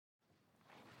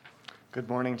Good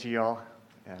morning to y'all.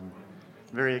 I'm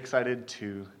very excited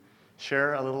to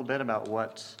share a little bit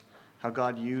about how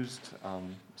God used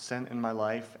Sent in my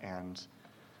life, and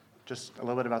just a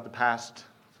little bit about the past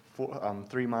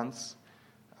 3 months.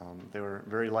 They were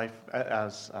very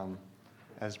as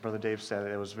Brother Dave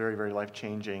said, it was very, very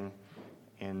life-changing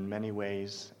in many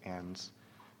ways, and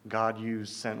God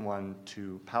used Sent One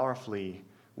to powerfully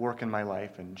work in my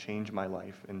life and change my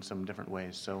life in some different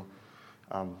ways. So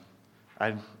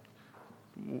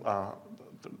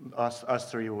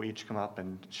us three will each come up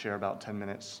and share about 10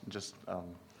 minutes just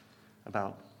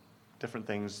about different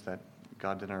things that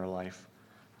God did in our life.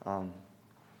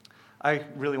 I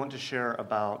really want to share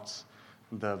about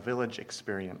the village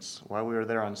experience. While we were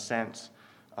there on Sent,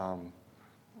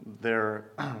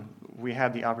 we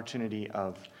had the opportunity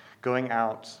of going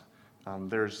out.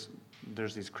 There's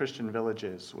these Christian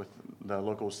villages with the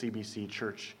local CBC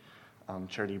church,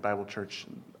 Charity Bible Church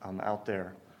out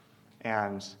there.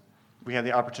 And we had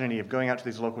the opportunity of going out to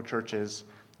these local churches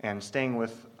and staying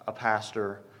with a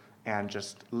pastor and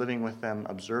just living with them,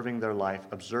 observing their life,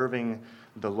 observing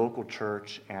the local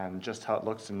church and just how it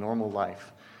looks in normal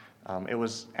life. It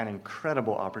was an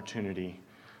incredible opportunity.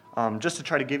 Just to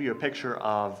try to give you a picture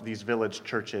of these village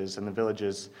churches and the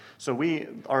villages. So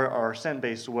our Sent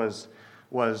base was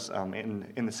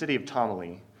in the city of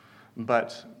Tomale,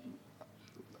 but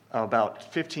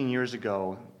about 15 years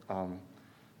ago,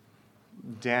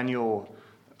 Daniel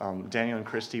and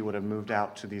Christy would have moved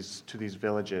out to these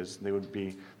villages.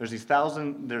 There's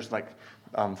thousands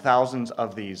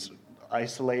of these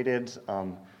isolated,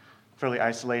 fairly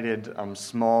isolated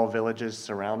small villages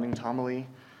surrounding Tomale.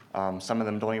 Some of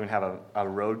them don't even have a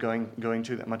road going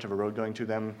to much of a road going to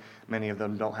them. Many of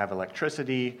them don't have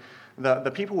electricity.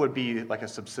 The people would be like a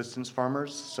subsistence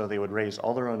farmers, so they would raise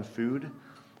all their own food,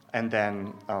 and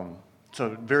then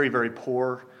so very, very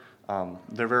poor.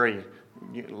 They're very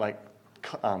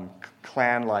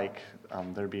clan-like.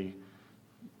 There'd be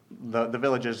the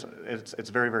villages. It's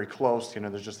very, very close.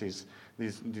 There's just these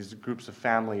groups of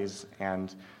families,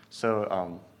 and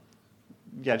so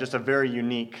just a very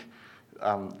unique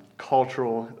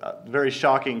cultural, very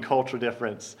shocking cultural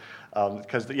difference.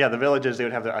 Because the villages, they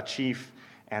would have a chief,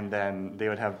 and then they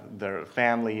would have their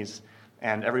families,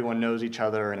 and everyone knows each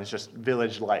other, and it's just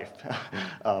village life.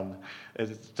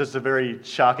 It's just a very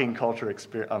shocking culture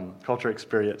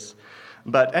experience.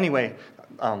 But anyway,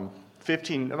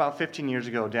 about 15 years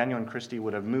ago, Daniel and Christy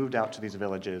would have moved out to these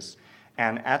villages,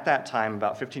 and at that time,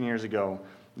 about 15 years ago,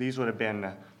 these would have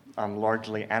been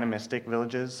largely animistic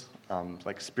villages,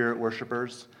 like spirit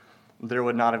worshipers. There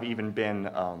would not have even been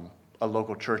a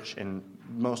local church in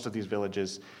most of these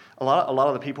villages. A lot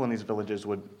of the people in these villages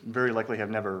would very likely have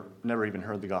never even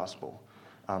heard the gospel.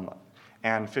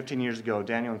 And 15 years ago,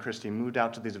 Daniel and Christy moved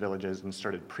out to these villages and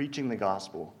started preaching the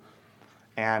gospel.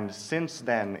 And since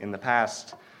then, in the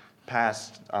past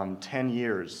 10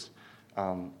 years,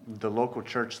 the local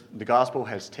church, the gospel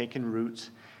has taken root,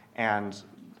 and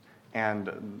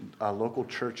a local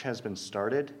church has been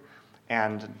started.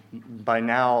 And by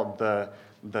now, the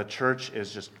church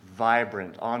is just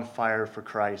vibrant, on fire for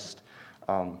Christ.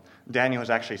 Daniel has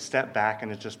actually stepped back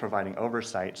and is just providing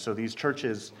oversight. So these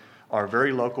churches are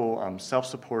very local,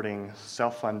 self-supporting,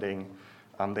 self-funding.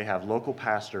 They have local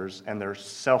pastors, and they're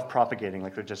self-propagating,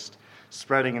 like they're just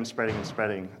spreading and spreading and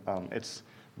spreading. It's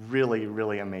really,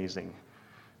 really amazing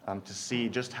to see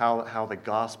just how the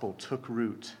gospel took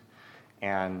root,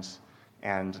 and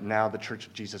now the Church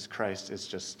of Jesus Christ is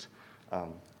just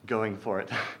going for it.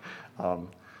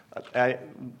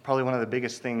 Probably one of the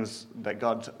biggest things that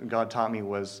God taught me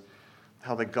was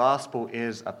how the gospel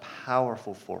is a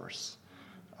powerful force.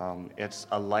 It's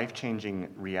a life-changing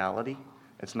reality.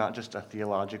 It's not just a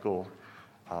theological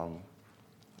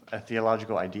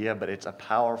idea, but it's a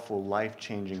powerful,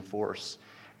 life-changing force.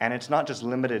 And it's not just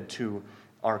limited to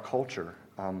our culture.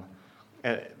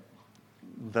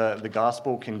 The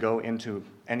gospel can go into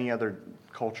any other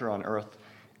culture on earth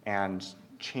and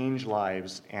change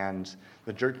lives, and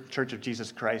the Church of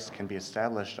Jesus Christ can be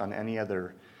established on in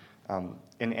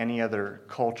any other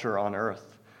culture on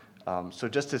earth. So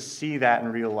just to see that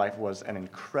in real life was an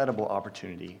incredible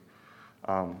opportunity.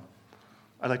 I'd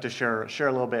like to share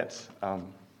a little bit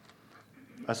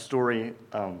a story.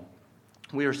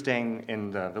 We were staying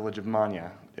in the village of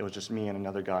Manya. It was just me and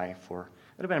another guy it would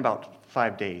have been about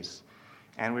 5 days,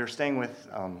 and we were staying with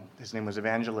his name was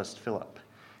Evangelist Philip.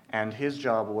 And his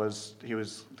job was, he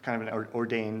was kind of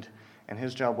ordained, and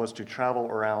his job was to travel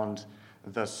around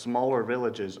the smaller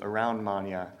villages around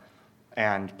Manya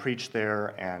and preach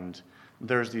there. And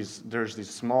there's these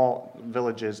small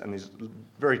villages and these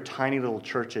very tiny little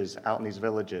churches out in these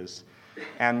villages.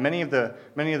 And many of the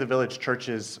village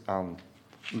churches,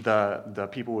 the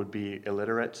people would be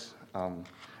illiterate.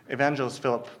 Evangelist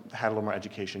Philip had a little more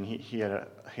education. He had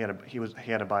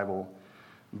a Bible,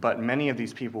 but many of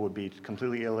these people would be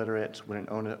completely illiterate, wouldn't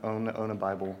own a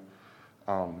Bible,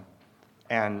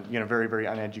 and very very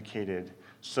uneducated.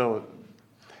 So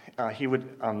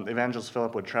Evangelist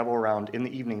Philip would travel around in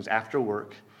the evenings after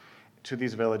work to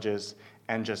these villages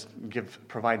and just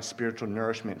provide spiritual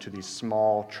nourishment to these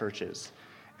small churches,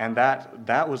 and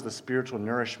that was the spiritual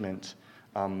nourishment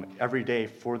every day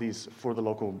for the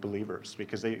local believers,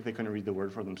 because they couldn't read the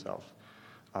word for themselves.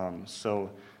 So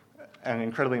an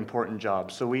incredibly important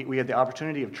job. So we had the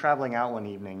opportunity of traveling out one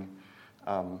evening.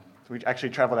 We actually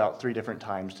traveled out 3 different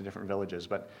times to different villages,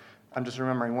 but I'm just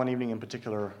remembering one evening in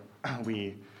particular,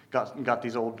 we got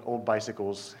these old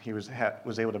bicycles. He was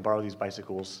able to borrow these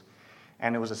bicycles,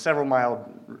 and it was a several-mile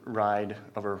ride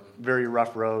over very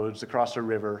rough roads across a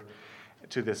river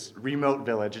to this remote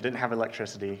village. It didn't have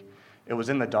electricity. It was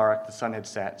in the dark. The sun had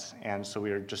set, and so we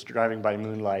were just driving by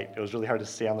moonlight. It was really hard to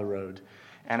stay on the road.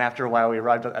 And after a while, we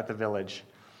arrived at the village,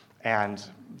 and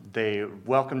they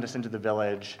welcomed us into the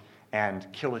village and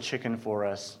killed a chicken for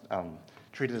us,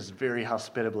 treated us very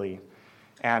hospitably.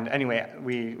 And anyway,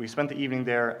 we spent the evening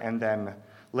there, and then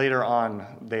later on,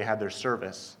 they had their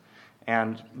service.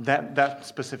 And that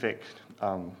specific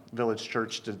village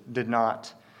church did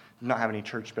not have any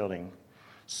church building.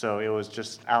 So it was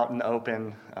just out in the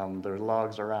open. There were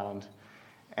logs around,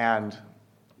 and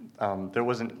there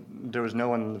was no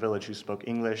one in the village who spoke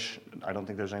English. I don't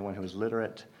think there was anyone who was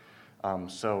literate.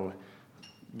 So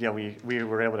we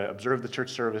were able to observe the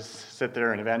church service, sit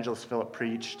there, and Evangelist Philip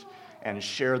preached and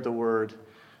shared the word.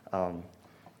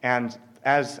 And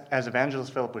as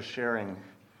Evangelist Philip was sharing,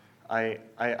 there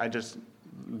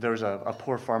was a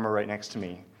poor farmer right next to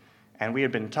me, and we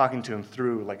had been talking to him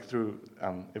through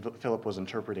Philip was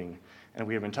interpreting, and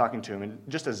we had been talking to him, and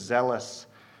just a zealous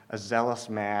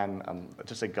man,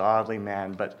 just a godly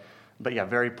man, but yeah,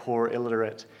 very poor,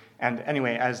 illiterate. And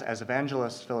anyway, as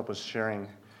Evangelist Philip was sharing,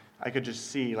 I could just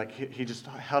see, he just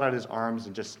held out his arms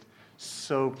and just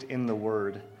soaked in the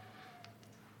word,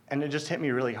 and it just hit me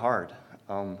really hard.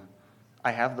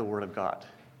 I have the Word of God.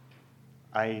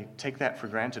 I take that for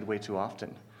granted way too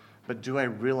often. But do I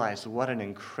realize what an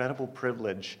incredible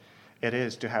privilege it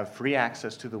is to have free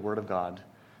access to the Word of God?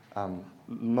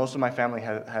 Most of my family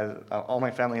all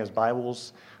my family has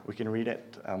Bibles. We can read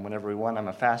it whenever we want. I'm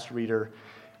a fast reader.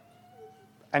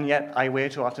 And yet I way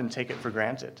too often take it for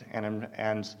granted.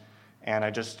 And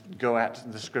I just go at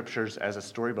the Scriptures as a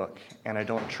storybook, and I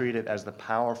don't treat it as the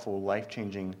powerful,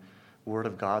 life-changing Word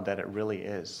of God that it really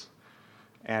is.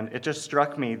 And it just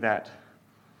struck me that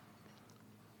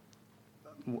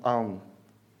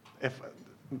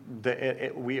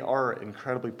we are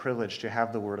incredibly privileged to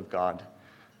have the Word of God,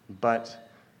 but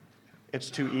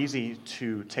it's too easy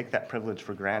to take that privilege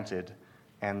for granted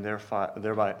and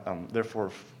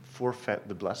therefore forfeit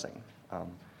the blessing.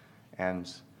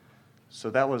 And so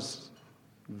that was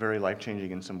very life-changing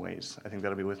in some ways. I think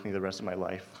that'll be with me the rest of my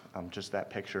life, just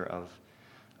that picture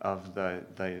of the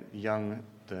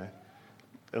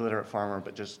illiterate farmer,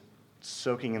 but just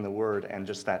soaking in the Word, and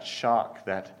just that shock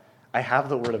that I have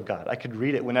the Word of God. I could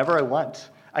read it whenever I want.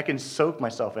 I can soak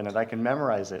myself in it. I can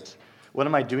memorize it. What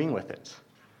am I doing with it?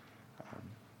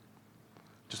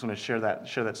 Just want to share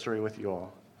that story with you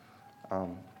all.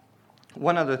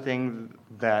 One other thing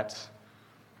that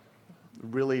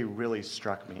really, really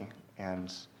struck me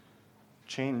and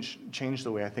changed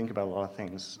the way I think about a lot of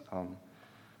things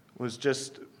was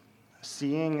just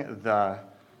seeing the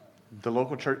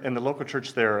local church. In the local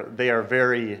church there, they are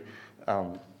very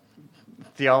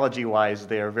theology-wise,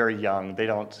 they are very young.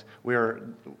 They're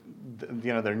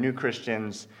new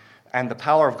Christians, and the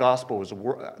power of the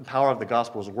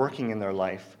gospel was working in their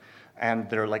life, and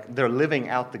they're living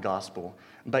out the gospel.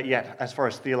 But yet, as far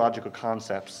as theological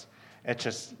concepts, it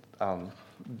just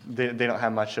they don't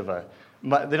have much of a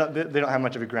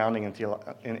grounding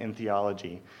in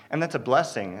theology, and that's a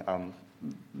blessing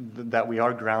that we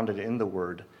are grounded in the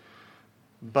Word.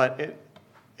 But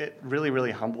it really,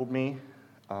 really humbled me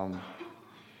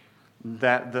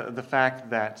that the fact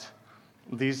that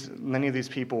many of these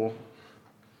people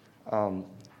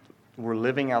were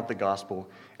living out the gospel,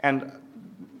 and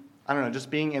I don't know, just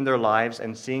being in their lives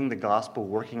and seeing the gospel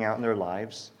working out in their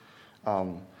lives.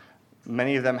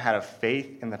 Many of them had a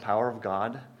faith in the power of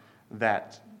God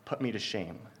that put me to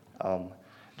shame.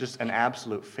 Just an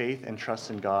absolute faith and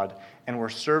trust in God, and were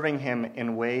serving Him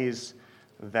in ways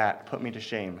that put me to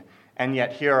shame. And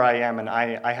yet here I am, and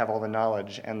I have all the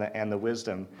knowledge and the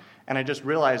wisdom. And I just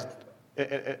realized,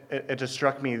 it just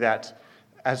struck me that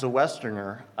as a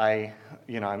Westerner, I'm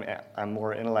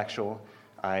more intellectual.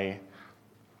 And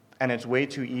it's way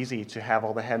too easy to have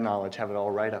all the head knowledge, have it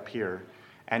all right up here,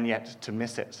 and yet to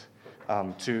miss it.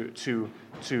 To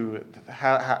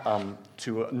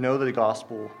know the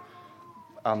gospel,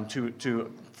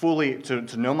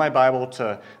 to know my Bible,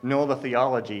 to know the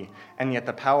theology, and yet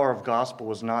the power of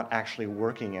gospel is not actually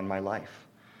working in my life.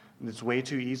 It's way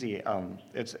too easy.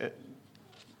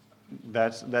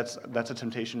 That's a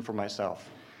temptation for myself,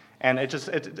 and I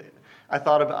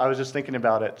was just thinking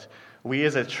about it. We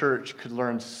as a church could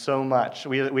learn so much.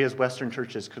 We as Western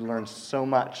churches could learn so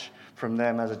much from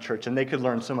them as a church, and they could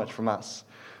learn so much from us.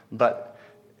 But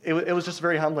it was just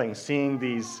very humbling seeing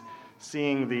these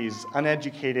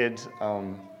uneducated,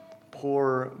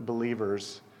 poor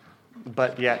believers,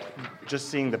 but yet just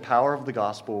seeing the power of the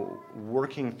gospel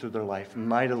working through their life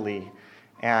mightily,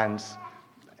 and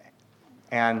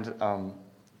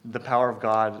the power of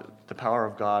God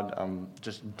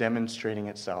just demonstrating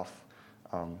itself.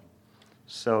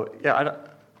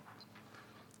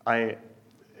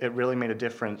 It really made a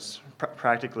difference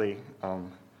practically.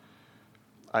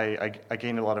 I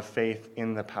gained a lot of faith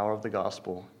in the power of the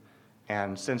gospel,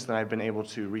 and since then I've been able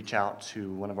to reach out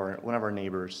to one of our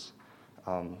neighbors,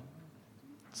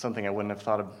 something I wouldn't have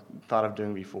thought of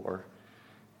doing before,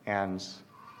 and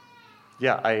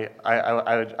yeah,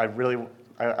 I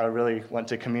really want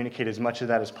to communicate as much of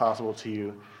that as possible to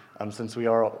you, since we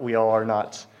all are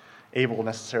not able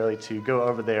necessarily to go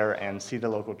over there and see the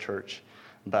local church.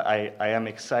 But I am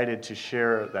excited to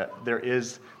share that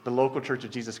the local Church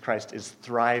of Jesus Christ is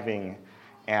thriving,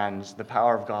 and the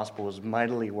power of gospel is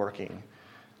mightily working.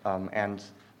 And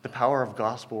the power of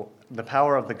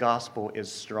the gospel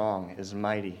is strong, is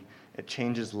mighty. It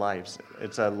changes lives.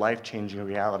 It's a life-changing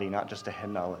reality, not just a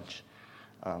head knowledge.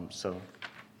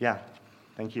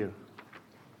 Thank you.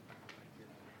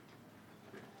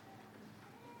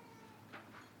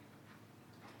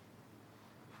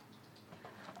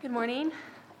 Good morning.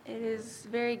 It is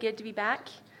very good to be back.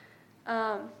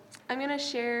 I'm going to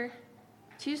share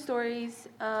two stories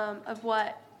of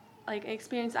what an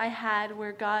experience I had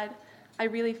where I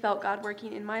really felt God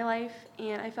working in my life,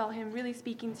 and I felt Him really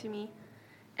speaking to me.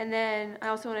 And then I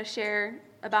also want to share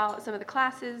about some of the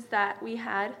classes that we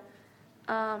had.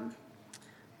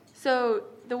 So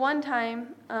the one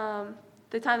time,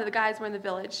 the time that the guys were in the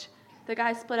village, the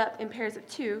guys split up in pairs of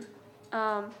two.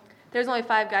 There's only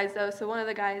 5 guys, though, so one of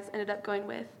the guys ended up going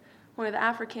with one of the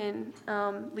African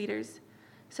leaders,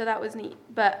 so that was neat.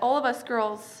 But all 8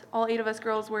 of us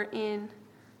girls were in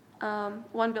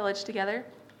one village together,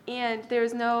 and there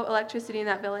was no electricity in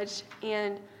that village,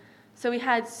 and so we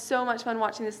had so much fun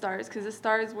watching the stars, because the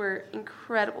stars were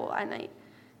incredible at night.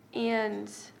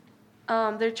 And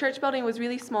their church building was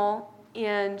really small,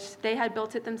 and they had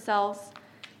built it themselves,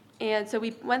 and so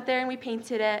we went there and we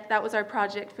painted it. That was our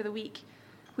project for the week.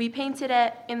 We painted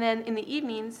it, and then in the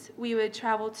evenings, we would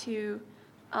travel to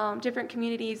different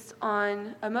communities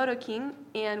on a Moto King,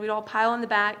 and we'd all pile in the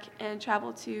back and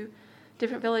travel to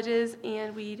different villages,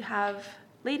 and we'd have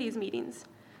ladies' meetings.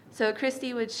 So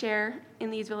Christy would share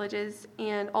in these villages,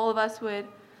 and all of us would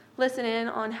listen in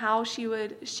on how she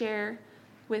would share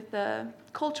with the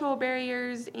cultural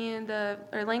barriers and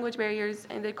or language barriers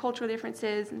and the cultural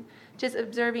differences, and just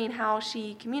observing how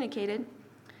she communicated.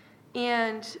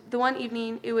 And the one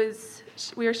evening, we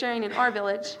were sharing in our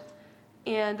village,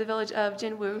 and the village of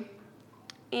Jinwu,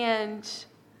 and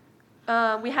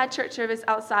we had church service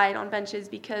outside on benches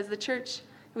because the church,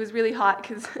 it was really hot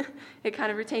because it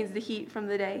kind of retains the heat from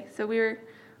the day. So we were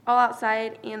all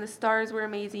outside, and the stars were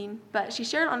amazing. But she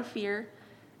shared on fear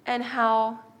and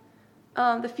how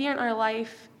the fear in our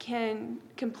life can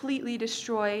completely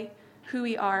destroy who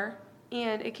we are,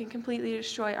 and it can completely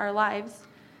destroy our lives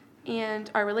and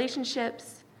our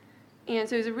relationships. And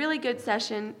so it was a really good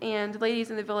session, and the ladies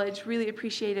in the village really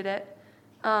appreciated it.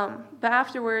 But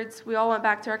afterwards, we all went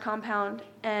back to our compound,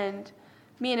 and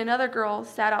me and another girl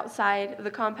sat outside of the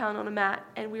compound on a mat,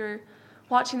 and we were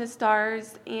watching the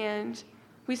stars, and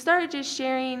we started just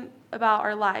sharing about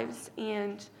our lives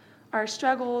and our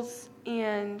struggles,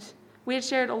 and we had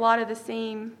shared a lot of the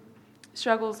same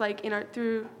struggles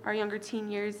through our younger teen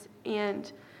years.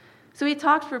 And so we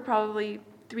talked for probably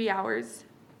 3 hours,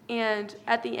 and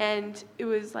at the end it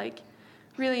was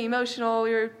really emotional.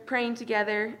 We were praying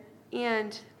together,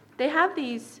 and they have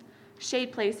these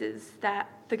shade places that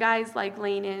the guys like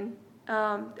laying in.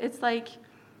 It's like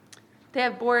they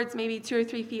have boards maybe 2 or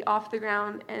 3 feet off the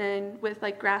ground and with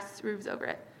grass roofs over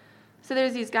it. So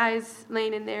there's these guys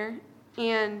laying in there,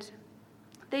 and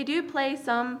they do play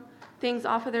some things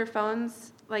off of their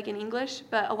phones in English,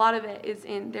 but a lot of it is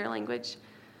in their language.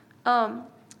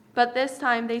 But this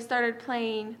time they started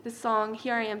playing the song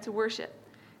Here I Am to Worship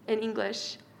in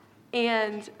English.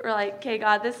 And we're like, okay,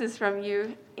 God, this is from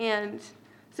you. And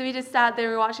so we just sat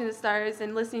there watching the stars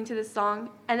and listening to this song.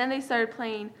 And then they started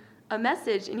playing a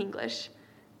message in English.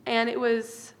 And it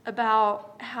was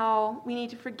about how we need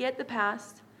to forget the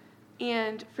past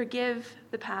and forgive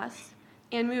the past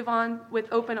and move on with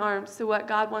open arms to what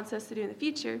God wants us to do in the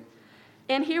future.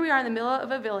 And here we are in the middle of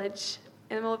a village,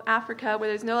 in the middle of Africa, where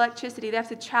there's no electricity. They have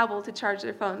to travel to charge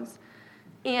their phones.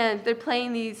 And they're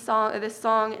playing this song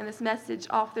and this message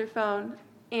off their phone.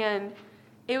 And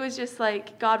it was just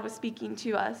like God was speaking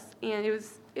to us. And it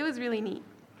was really neat.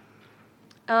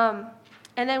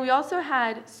 And then we also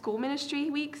had school ministry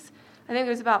weeks. I think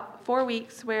there was about 4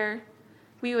 weeks where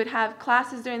we would have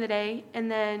classes during the day, and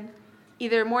then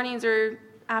either mornings or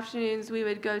afternoons we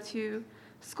would go to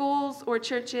schools or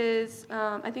churches.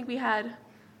 I think we had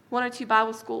 1 or 2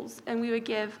 Bible schools, and we would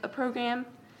give a program,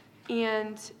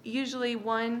 and usually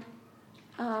one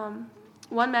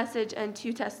message and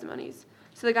 2 testimonies.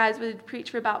 So the guys would preach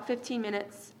for about 15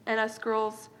 minutes, and us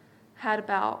girls had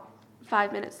about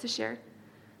 5 minutes to share.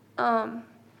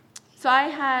 So I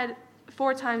had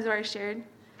 4 times where I shared,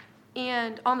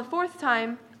 and on the 4th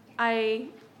time, I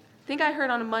think I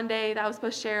heard on a Monday that I was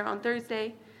supposed to share on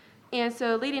Thursday, and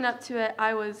so leading up to it,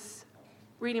 I was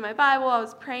reading my Bible, I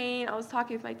was praying, I was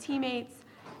talking with my teammates,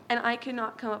 and I could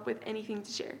not come up with anything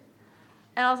to share.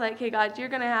 And I was like, hey, God, you're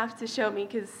going to have to show me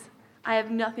because I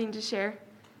have nothing to share.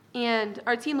 And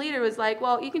our team leader was like,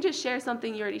 well, you can just share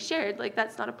something you already shared. Like,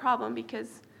 that's not a problem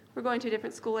because we're going to a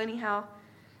different school anyhow.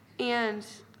 And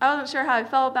I wasn't sure how I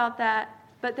felt about that,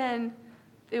 but then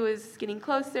it was getting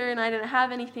closer and I didn't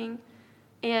have anything.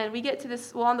 And we get to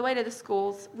this, well, on the way to the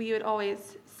schools, we would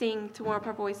always sing to warm up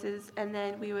our voices, and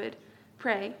then we would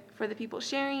pray for the people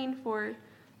sharing, for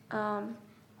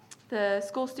the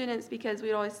school students, because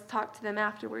we'd always talk to them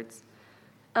afterwards.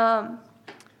 And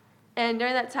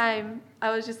during that time,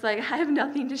 I was just like, I have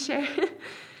nothing to share.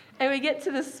 And we get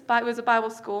to this, it was a Bible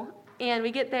school, and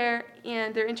we get there,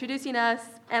 and they're introducing us,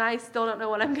 and I still don't know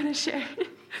what I'm going to share.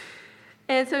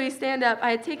 And so we stand up.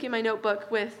 I had taken my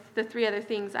notebook with the 3 other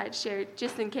things I had shared,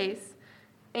 just in case.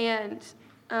 And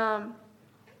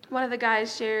one of the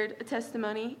guys shared a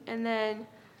testimony, and then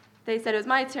they said it was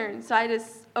my turn. So I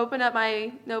just opened up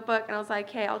my notebook, and I was like,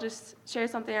 hey, I'll just share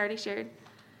something I already shared.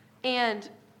 And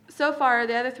so far,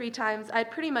 the other 3 times,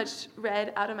 I'd pretty much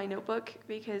read out of my notebook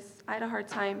because I had a hard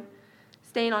time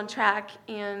staying on track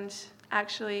and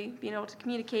actually being able to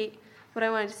communicate what I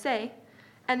wanted to say.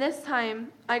 And this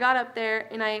time, I got up there,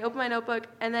 and I opened my notebook,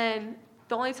 and then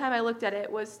the only time I looked at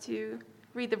it was to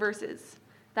read the verses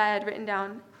that I had written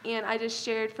down. And I just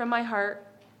shared from my heart,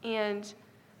 and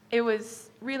it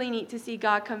was really neat to see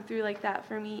God come through like that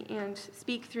for me and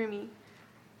speak through me.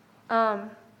 And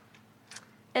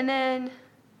then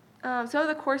some of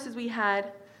the courses we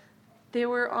had, they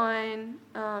were on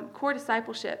core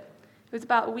discipleship. It was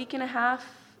about a week and a half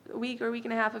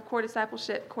of core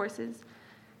discipleship courses.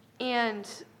 And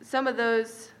some of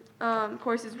those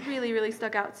courses really, really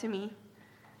stuck out to me.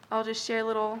 I'll just share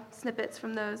little snippets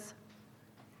from those.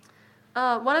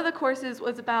 One of the courses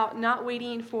was about not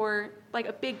waiting for like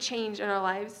a big change in our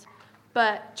lives,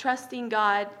 but trusting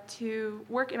God to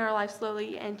work in our lives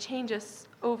slowly and change us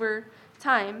over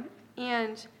time,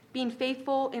 and being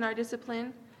faithful in our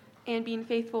discipline and being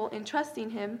faithful in trusting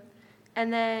Him,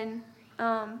 and then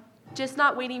just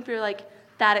not waiting for like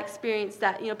that experience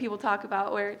that people talk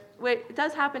about where it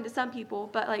does happen to some people,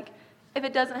 but like if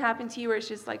it doesn't happen to you where it's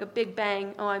just like a big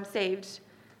bang, oh, I'm saved,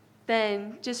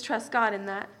 then just trust God in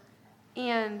that.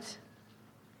 And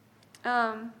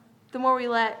the more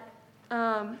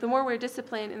we're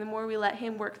disciplined and the more we let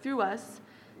Him work through us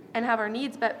and have our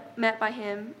needs met by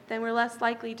Him, then we're less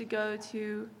likely to go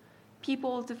to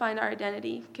people to find our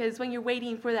identity. Because when you're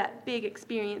waiting for that big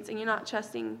experience and you're not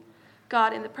trusting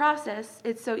God in the process,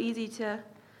 it's so easy to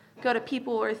go to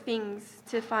people or things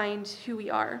to find who we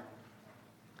are.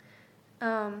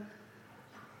 And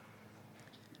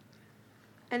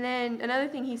then another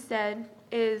thing he said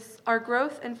is our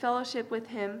growth and fellowship with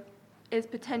Him is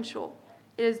potential.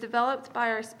 It is developed by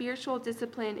our spiritual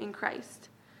discipline in Christ.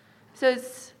 So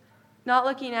it's not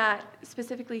looking at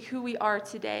specifically who we are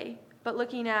today, but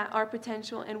looking at our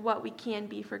potential and what we can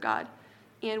be for God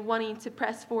and wanting to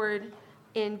press forward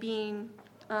in being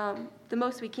the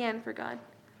most we can for God.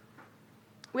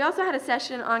 We also had a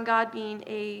session on God being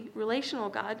a relational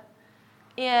God,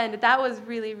 and that was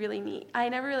really, really neat. I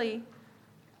never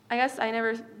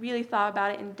really thought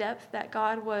about it in depth, that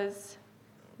God was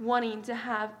wanting to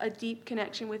have a deep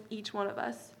connection with each one of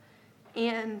us,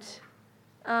 and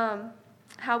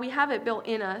how we have it built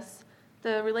in us,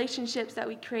 the relationships that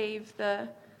we crave, the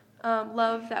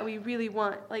love that we really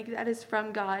want, like that is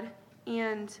from God.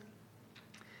 And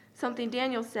something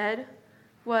Daniel said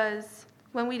was,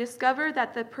 when we discover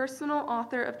that the personal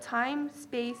author of time,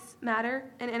 space, matter,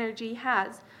 and energy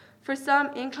has, for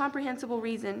some incomprehensible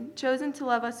reason, chosen to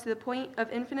love us to the point of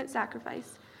infinite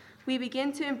sacrifice, we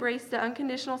begin to embrace the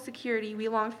unconditional security we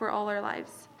longed for all our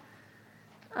lives.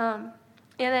 And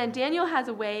then Daniel has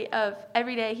a way of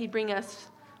every day he'd bring us,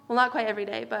 well, not quite every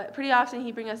day, but pretty often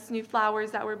he'd bring us new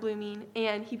flowers that were blooming,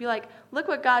 and he'd be like, look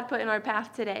what God put in our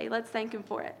path today. Let's thank him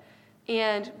for it.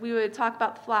 And we would talk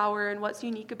about the flower and what's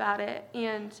unique about it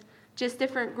and just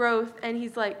different growth. And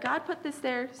he's like, God put this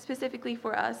there specifically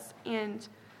for us, and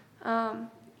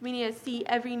we need to see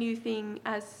every new thing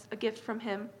as a gift from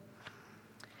him.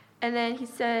 And then he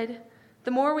said,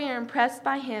 the more we are impressed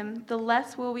by him, the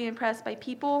less will we impressed by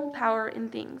people, power,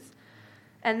 and things.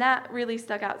 And that really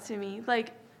stuck out to me.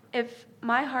 Like, if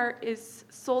my heart is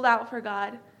sold out for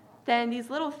God, then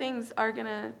these little things are going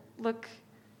to look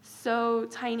so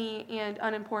tiny and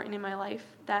unimportant in my life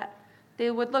that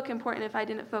they would look important if I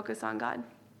didn't focus on God.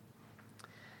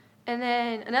 And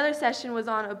then another session was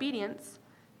on obedience.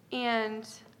 And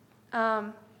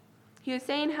he was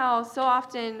saying how so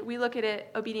often we look at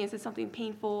it, obedience as something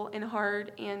painful and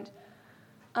hard and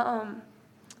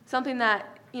something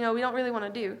that, we don't really want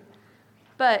to do.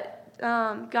 But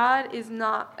God is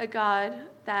not a God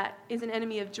that is an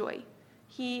enemy of joy.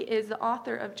 He is the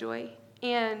author of joy.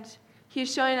 And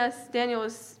he's showing us, Daniel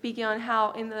was speaking on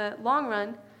how in the long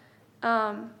run,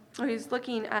 or he's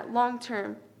looking at long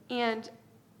term, and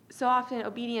so often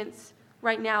obedience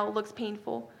right now looks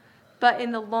painful. But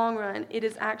in the long run, it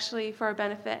is actually for our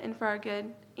benefit and for our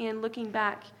good. And looking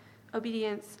back,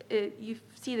 obedience, you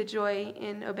see the joy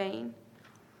in obeying.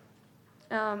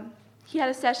 He had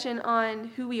a session on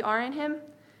who we are in him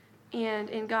and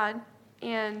in God,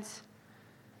 and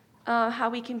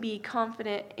how we can be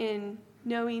confident in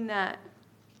knowing that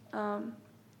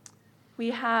we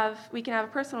can have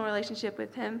a personal relationship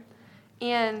with him,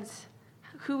 and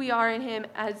who we are in him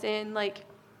as in, like,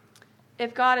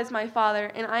 if God is my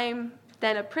father and I'm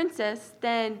then a princess,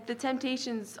 then the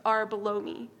temptations are below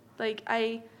me. Like,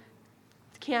 I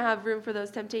can't have room for those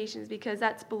temptations because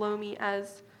that's below me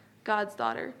as God's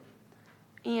daughter.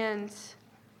 And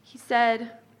he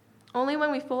said, only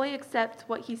when we fully accept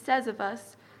what he says of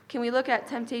us can we look at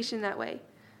temptation that way.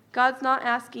 God's not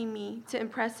asking me to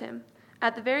impress him.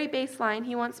 At the very baseline,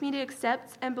 he wants me to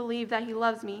accept and believe that he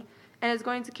loves me and is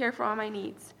going to care for all my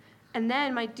needs. And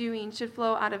then my doing should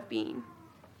flow out of being.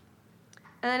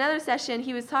 In another session,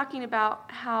 he was talking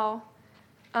about how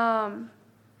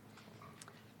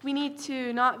we need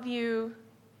to not view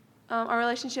our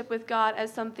relationship with God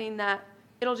as something that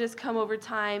it'll just come over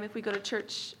time if we go to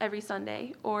church every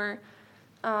Sunday. Or,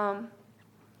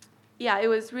 it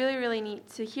was really, really neat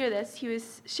to hear this. He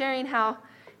was sharing how,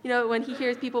 when he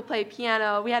hears people play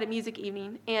piano, we had a music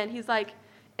evening, and he's like,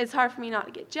 it's hard for me not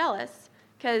to get jealous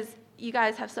because you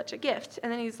guys have such a gift.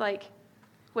 And then he's like,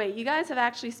 wait, you guys have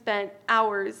actually spent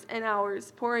hours and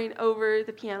hours poring over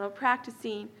the piano,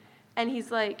 practicing. And he's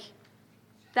like,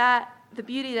 the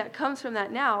beauty that comes from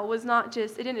that now was it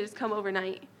didn't just come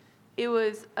overnight. It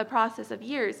was a process of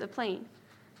years of playing.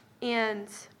 And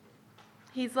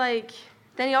he's like,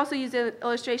 then he also used an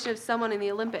illustration of someone in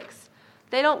the Olympics.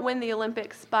 They don't win the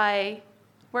Olympics by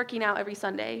working out every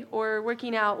Sunday or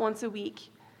working out once a week.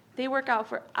 They work out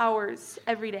for hours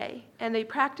every day, and they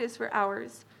practice for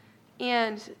hours.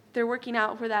 And they're working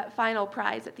out for that final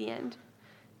prize at the end.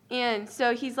 And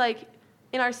so he's like,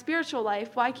 in our spiritual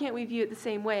life, why can't we view it the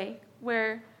same way,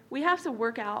 where we have to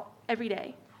work out every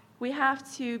day? We have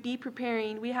to be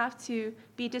preparing. We have to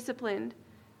be disciplined.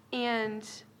 And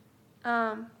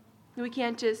we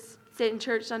can't just sit in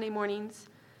church Sunday mornings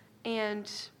and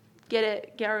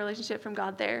get our relationship from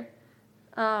God there.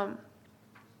 So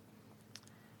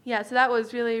that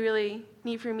was really, really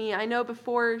neat for me. I know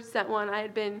before Set One, I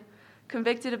had been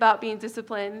convicted about being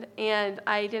disciplined, and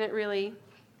I didn't really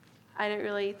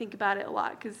think about it a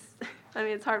lot because,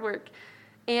 it's hard work.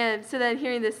 And so then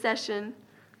hearing this session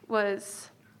was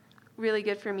really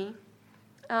good for me.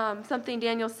 Something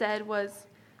Daniel said was,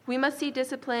 we must see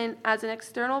discipline as an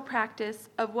external practice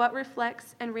of what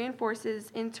reflects and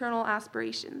reinforces internal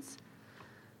aspirations.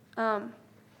 So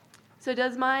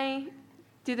where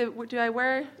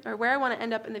I want to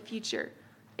end up in the future,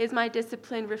 is my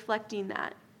discipline reflecting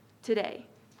that today?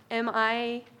 Am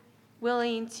I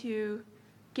willing to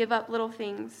give up little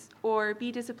things or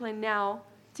be disciplined now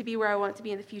to be where I want to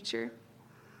be in the future?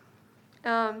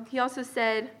 He also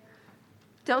said,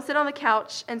 Don't sit on the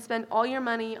couch and spend all your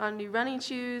money on new running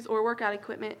shoes or workout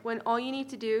equipment when all you need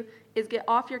to do is get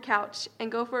off your couch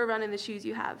and go for a run in the shoes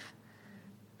you have.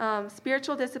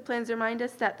 Spiritual disciplines remind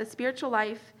us that the spiritual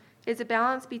life is a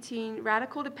balance between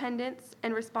radical dependence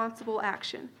and responsible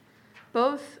action.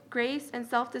 Both grace and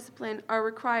self-discipline are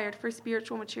required for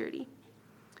spiritual maturity.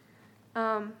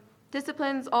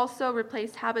 Disciplines also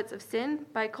replace habits of sin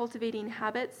by cultivating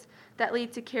habits that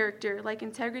lead to character, like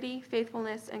integrity,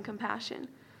 faithfulness, and compassion.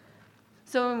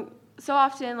 So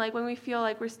often, like when we feel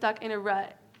like we're stuck in a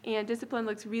rut and discipline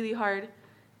looks really hard,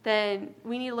 then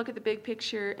we need to look at the big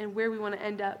picture and where we want to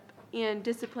end up. And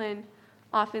discipline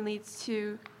often leads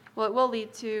to, well, it will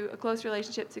lead to a close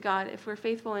relationship to God if we're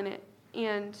faithful in it.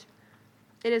 And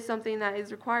it is something that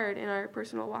is required in our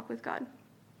personal walk with God.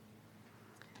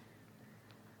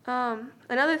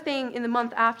 Another thing in the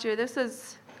month after, it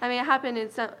happened in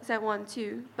Cent 1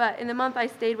 too, but in the month I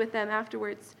stayed with them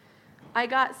afterwards, I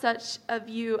got such a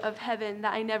view of heaven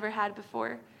that I never had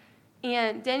before.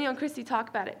 And Daniel and Christy talk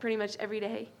about it pretty much every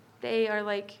day. They are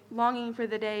like longing for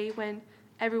the day when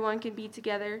everyone can be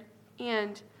together.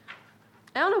 And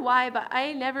I don't know why, but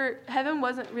heaven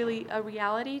wasn't really a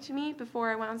reality to me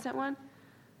before I went on Cent 1.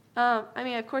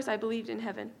 Of course I believed in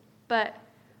heaven, but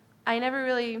I never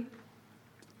really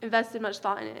invested much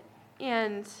thought in it.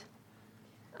 And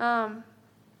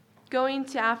going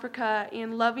to Africa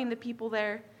and loving the people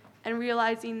there and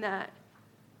realizing that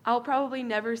I'll probably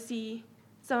never see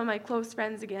some of my close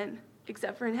friends again,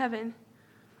 except for in heaven.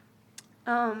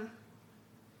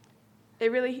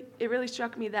 It really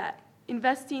struck me that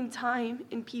investing time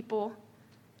in people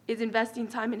is investing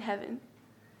time in heaven.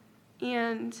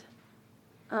 And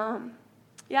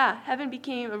heaven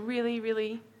became a really,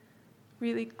 really,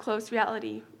 really close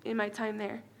reality in my time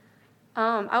there.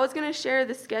 I was going to share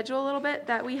the schedule a little bit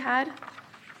that we had,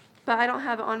 but I don't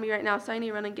have it on me right now, so I need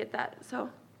to run and get that. So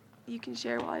you can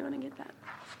share while I run and get that.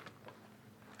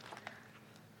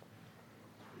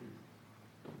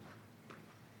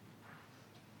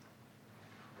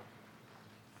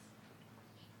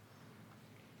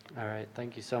 All right,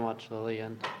 thank you so much, Lily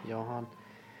and Johan.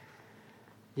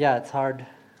 Yeah, it's hard.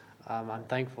 I'm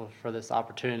thankful for this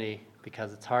opportunity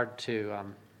because it's hard to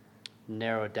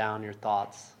narrow down your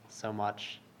thoughts so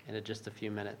much into just a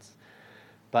few minutes.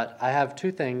 But I have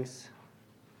two things.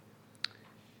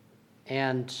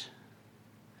 And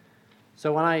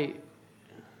so when I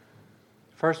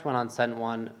first went on Cent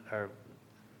 1, or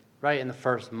right in the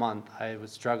first month, I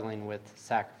was struggling with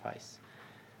sacrifice.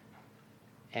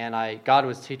 And God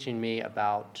was teaching me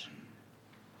about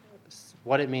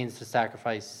what it means to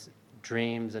sacrifice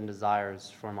dreams and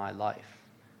desires for my life.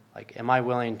 Like, am I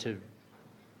willing to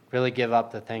really give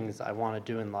up the things I want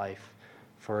to do in life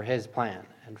for His plan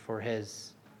and for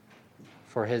His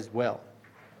will?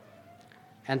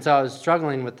 And so I was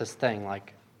struggling with this thing.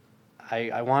 Like,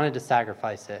 I wanted to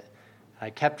sacrifice it. I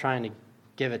kept trying to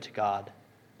give it to God.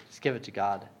 Just give it to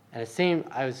God. And it seemed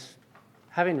I was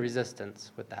having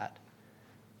resistance with that.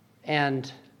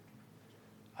 And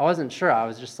I wasn't sure. I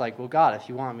was just like, well, God, if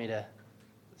you want me to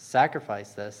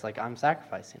sacrifice this, like, I'm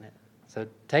sacrificing it. So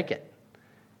take it.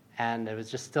 And it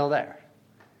was just still there.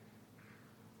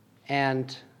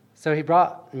 And so He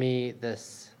brought me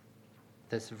this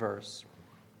verse.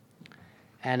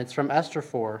 And it's from Esther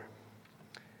 4.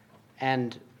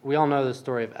 And we all know the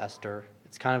story of Esther.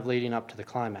 It's kind of leading up to the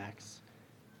climax.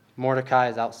 Mordecai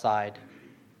is outside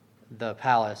the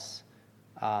palace,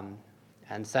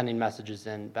 and sending messages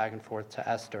in back and forth to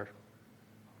Esther.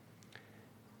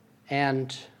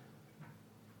 And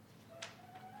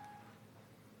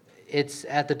it's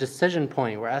at the decision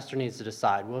point where Esther needs to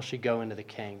decide, will she go into the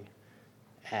king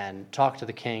and talk to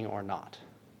the king or not?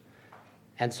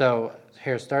 And so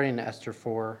here, starting in Esther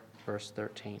 4, verse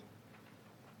 13.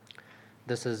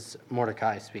 This is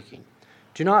Mordecai speaking.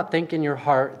 Do not think in your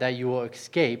heart that you will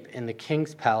escape in the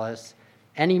king's palace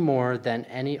any more than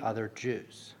any other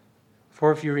Jews.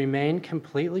 For if you remain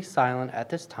completely silent at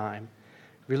this time,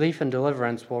 relief and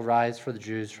deliverance will rise for the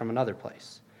Jews from another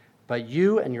place. But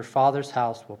you and your father's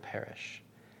house will perish.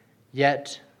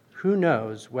 Yet who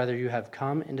knows whether you have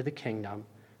come into the kingdom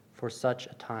for such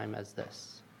a time as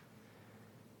this?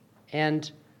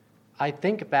 And I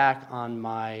think back on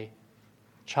my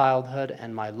childhood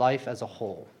and my life as a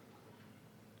whole.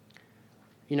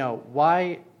 You know,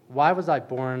 why was I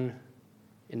born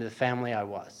into the family I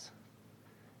was?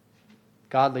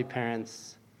 Godly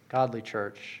parents, godly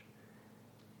church.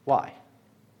 Why?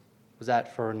 Was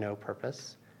that for no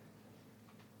purpose?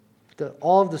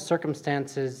 All of the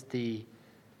circumstances, the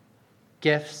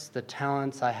gifts, the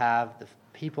talents I have, the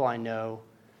people I know,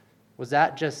 was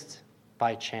that just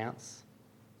by chance?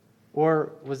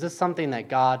 Or was this something that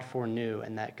God foreknew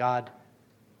and that God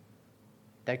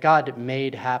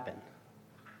made happen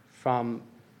from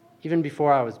even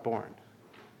before I was born?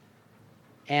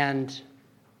 And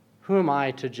who am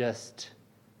I to just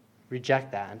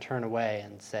reject that and turn away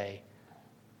and say,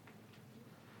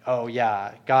 oh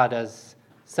yeah, God has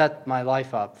set my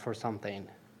life up for something,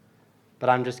 but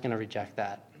I'm just going to reject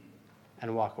that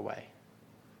and walk away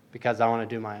because I want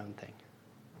to do my own thing.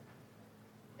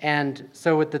 And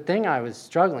so with the thing I was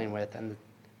struggling with and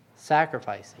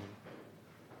sacrificing,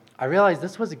 I realized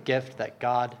this was a gift that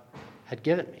God had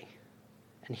given me.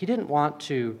 And he didn't want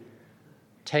to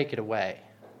take it away,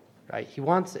 right? He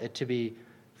wants it to be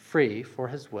free for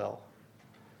his will.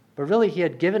 But really, he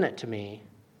had given it to me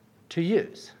to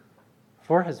use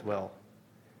for his will,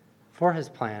 for his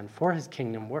plan, for his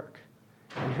kingdom work.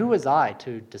 And who was I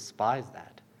to despise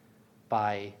that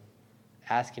by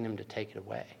asking him to take it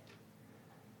away?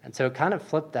 And so it kind of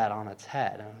flipped that on its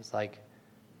head. And I was like,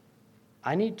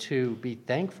 I need to be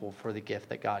thankful for the gift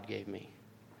that God gave me.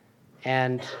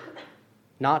 And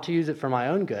not to use it for my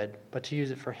own good, but to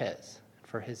use it for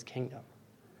his kingdom.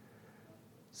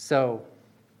 So,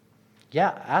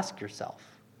 yeah, ask yourself,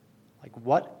 like,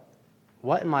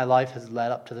 what in my life has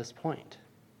led up to this point?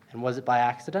 And was it by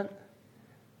accident?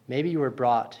 Maybe you were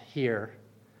brought here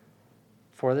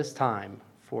for this time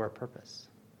for a purpose.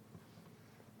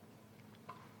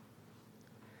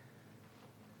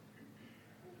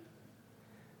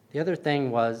 The other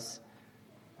thing was,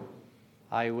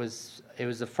 it was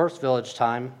the first village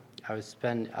time. I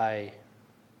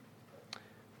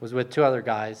was with two other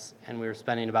guys, and we were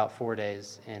spending about 4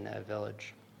 days in a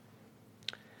village.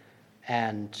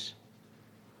 And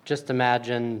just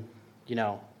imagine,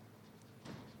 the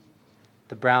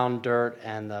brown dirt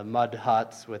and the mud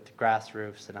huts with grass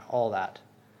roofs and all that.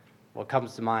 What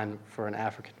comes to mind for an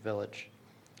African village.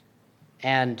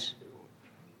 And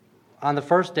on the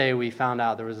first day, we found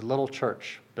out there was a little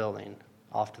church building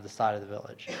off to the side of the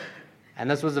village. And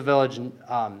this was a village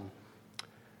none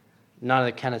of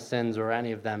the Kennisons or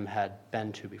any of them had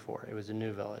been to before. It was a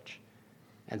new village.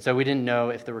 And so we didn't know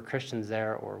if there were Christians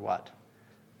there or what.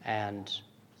 And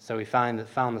so we found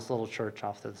this little church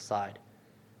off to the side.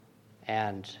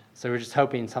 And so we were just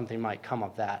hoping something might come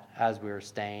of that as we were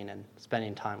staying and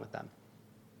spending time with them.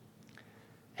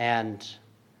 And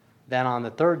then on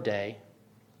the third day,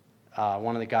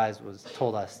 one of the guys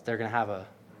told us they're going to have a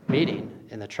meeting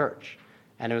in the church.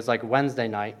 And it was like Wednesday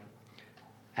night.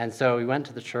 And so we went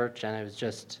to the church, and it was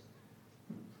just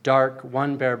dark,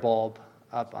 one bare bulb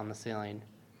up on the ceiling,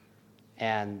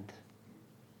 and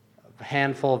a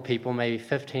handful of people, maybe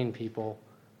 15 people,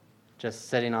 just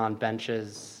sitting on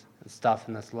benches and stuff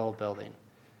in this little building.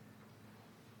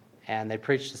 And they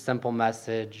preached a simple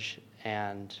message,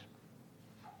 and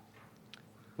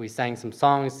we sang some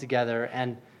songs together,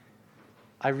 and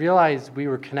I realized we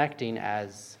were connecting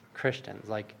as Christians.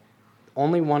 Like,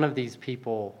 only one of these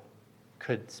people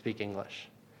could speak English.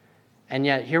 And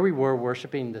yet, here we were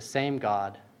worshiping the same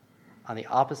God on the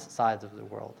opposite sides of the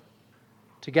world,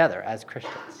 together as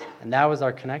Christians. And that was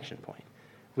our connection point.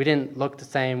 We didn't look the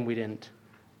same, we didn't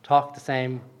talk the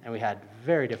same, and we had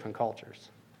very different cultures.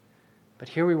 But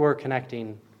here we were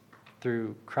connecting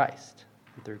through Christ,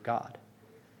 and through God.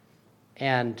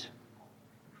 And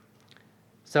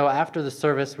so after the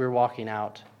service, we were walking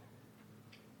out,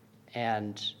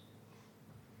 and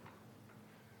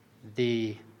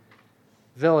the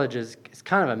village is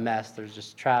kind of a mess. There's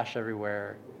just trash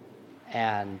everywhere,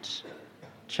 and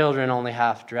children only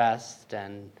half dressed,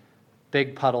 and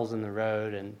big puddles in the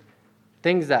road, and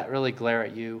things that really glare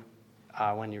at you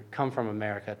when you come from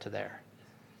America to there.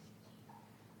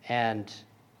 And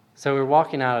so we were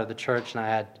walking out of the church, and I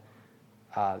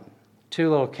had two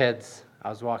little kids I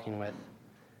was walking with.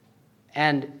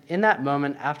 And in that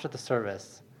moment, after the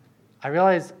service, I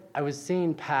realized I was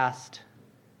seeing past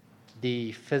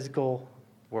the physical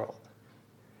world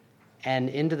and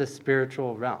into the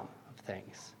spiritual realm of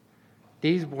things.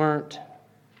 These weren't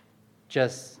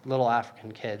just little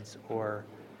African kids or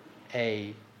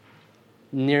a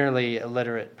nearly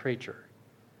illiterate preacher,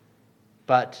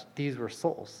 but these were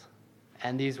souls,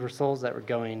 and these were souls that were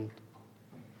going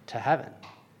to heaven.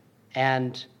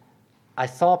 And I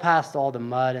saw past all the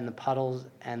mud and the puddles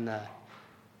and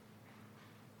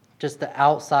just the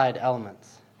outside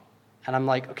elements. And I'm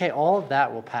like, okay, all of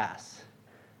that will pass.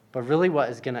 But really what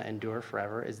is going to endure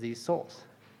forever is these souls,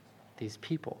 these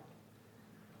people.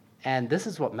 And this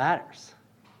is what matters.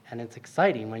 And it's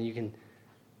exciting when you can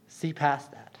see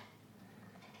past that.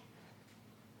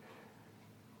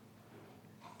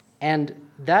 And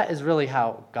that is really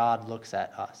how God looks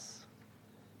at us.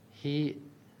 He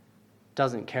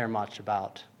doesn't care much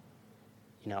about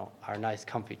our nice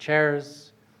comfy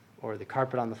chairs or the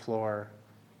carpet on the floor,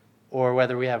 or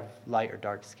whether we have light or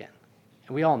dark skin.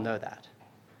 And we all know that.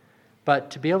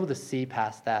 But to be able to see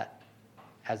past that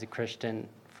as a Christian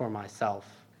for myself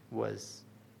was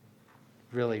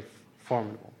really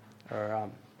formidable or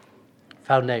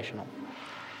foundational.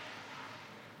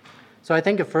 So I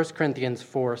think of 1 Corinthians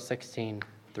 4:16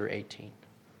 through 18.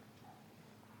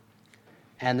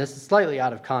 And this is slightly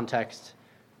out of context,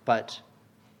 but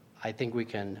I think we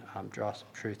can draw some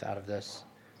truth out of this.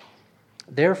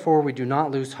 Therefore, we do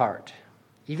not lose heart.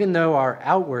 Even though our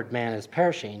outward man is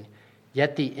perishing,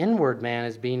 yet the inward man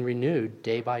is being renewed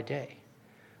day by day.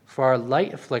 For our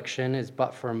light affliction is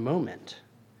but for a moment.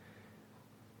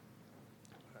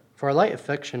 For our light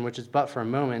affliction, which is but for a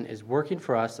moment, is working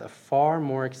for us a far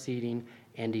more exceeding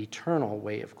and eternal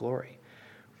weight of glory.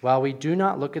 While we do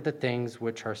not look at the things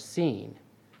which are seen,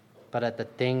 but at the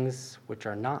things which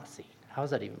are not seen. How is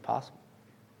that even possible?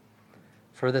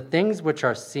 For the things which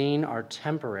are seen are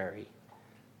temporary,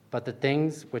 but the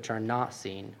things which are not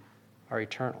seen are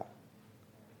eternal.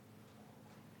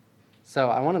 So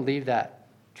I want to leave that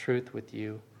truth with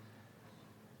you.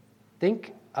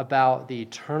 Think about the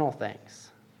eternal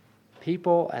things.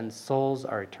 People and souls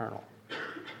are eternal.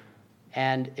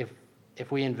 And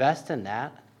if we invest in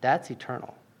that, that's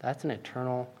eternal. That's an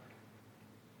eternal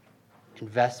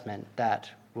investment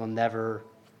that will never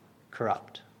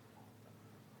corrupt.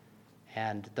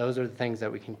 And those are the things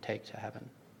that we can take to heaven.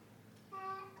 All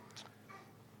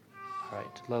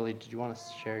right, Lily, did you want to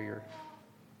share your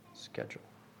schedule?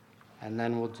 And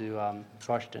then we'll do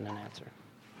question and answer.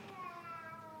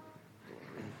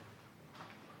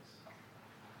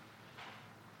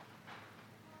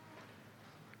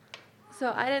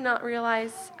 So I did not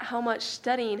realize how much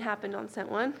studying happened on Cent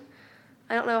One.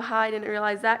 I don't know how I didn't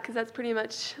realize that, because that's pretty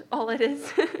much all it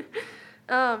is.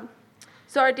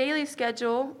 So our daily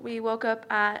schedule, we woke up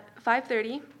at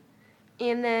 5:30,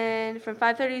 and then from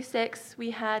 5:30 to 6,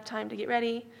 we had time to get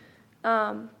ready.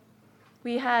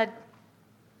 We had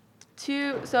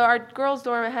so our girls'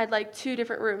 dorm had like 2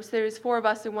 different rooms. So there was 4 of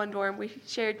us in one dorm. We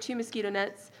shared 2 mosquito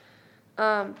nets,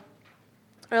 or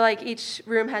like each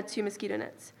room had 2 mosquito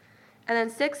nets. And then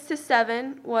 6 to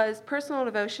 7 was personal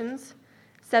devotions.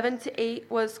 7 to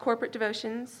 8 was corporate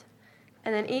devotions.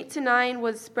 And then 8 to 9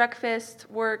 was breakfast,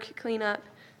 work, cleanup.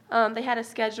 They had a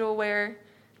schedule where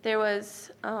there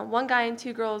was 1 guy and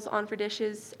 2 girls on for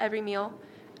dishes every meal.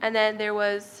 And then there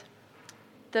was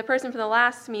the person for the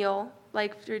last meal,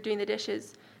 like if you're doing the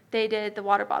dishes, they did the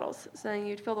water bottles. So then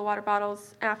you'd fill the water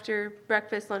bottles after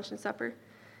breakfast, lunch, and supper.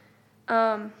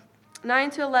 9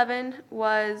 to 11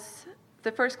 was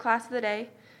the first class of the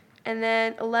day. And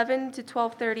then 11 to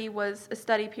 12:30 was a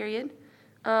study period.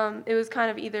 It was kind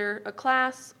of either a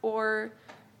class or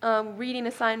reading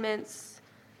assignments.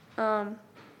 And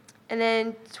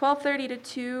then 12:30 to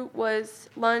 2 was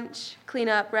lunch,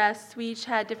 cleanup, rest. We each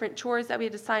had different chores that we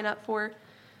had to sign up for,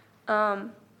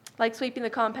 like sweeping the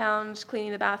compound,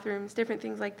 cleaning the bathrooms, different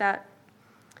things like that.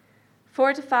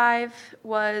 4 to 5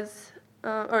 was,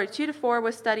 or 2 to 4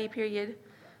 was study period.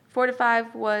 4 to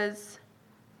 5 was,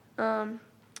 2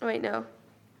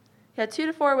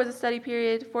 to 4 was a study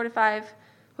period. 4 to 5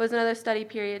 was another study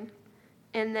period.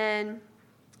 And then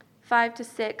 5 to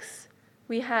 6,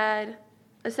 we had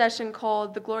a session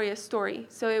called The Glorious Story.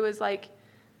 So it was like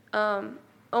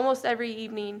almost every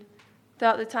evening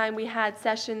throughout the time we had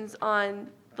sessions on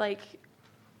like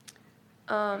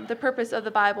the purpose of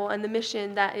the Bible and the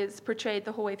mission that is portrayed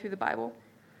the whole way through the Bible.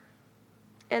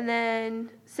 And then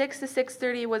 6 to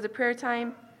 6:30 was a prayer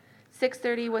time.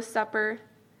 6:30 was supper.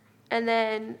 And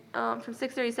then from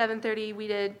 6:30 to 7:30, we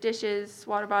did dishes,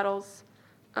 water bottles.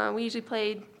 We usually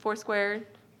played Foursquare,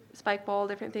 spike ball,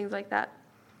 different things like that.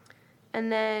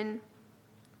 And then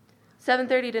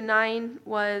 7:30 to 9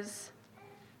 was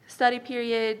study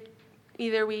period.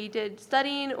 Either we did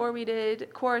studying or we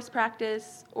did chorus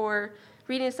practice or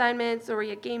reading assignments or we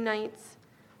had game nights.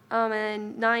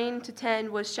 And 9 to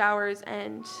 10 was showers,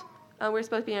 and we were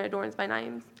supposed to be in our dorms by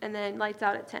 9, and then lights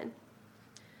out at 10.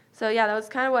 So yeah, that was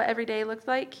kind of what every day looked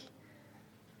like.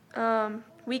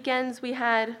 Weekends we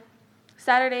had,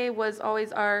 Saturday was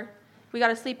always we got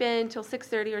to sleep in until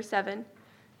 6:30 or 7.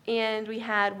 And we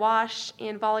had wash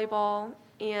and volleyball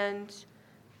and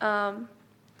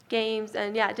games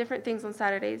and different things on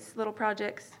Saturdays, little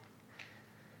projects.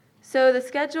 So the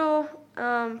schedule,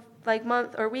 like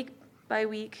month or week by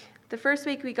week, the first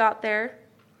week we got there,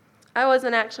 I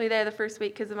wasn't actually there the first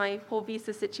week because of my whole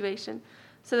visa situation.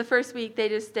 So the first week they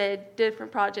just did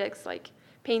different projects like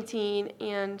painting,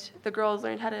 and the girls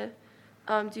learned how to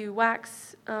do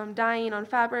wax dyeing on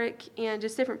fabric and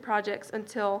just different projects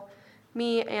until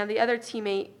me and the other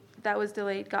teammate that was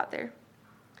delayed got there.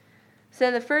 So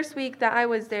in the first week that I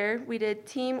was there, we did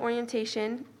team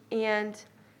orientation, and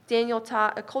Daniel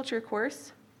taught a culture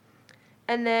course.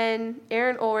 And then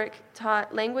Aaron Ulrich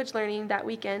taught language learning that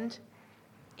weekend.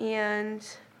 And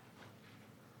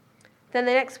then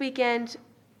the next weekend,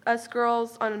 us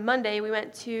girls, on Monday, we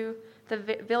went to the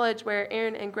village where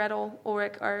Aaron and Gretel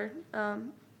Ulrich are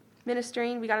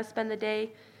ministering. We got to spend the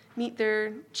day, meet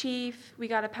their chief. We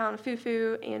got a pound of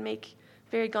fufu and make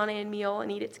a very Ghanaian meal and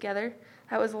eat it together.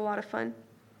 That was a lot of fun.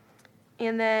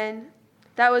 And then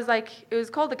that was it was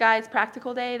called the guys'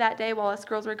 practical day that day while us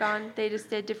girls were gone. They just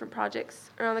did different projects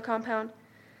around the compound.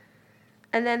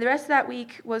 And then the rest of that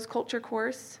week was culture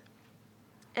course.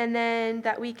 And then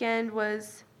that weekend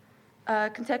was a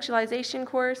contextualization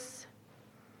course.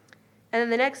 And then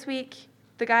the next week,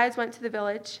 the guys went to the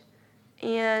village,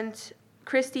 and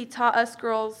Christy taught us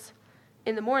girls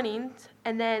in the mornings,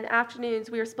 and then afternoons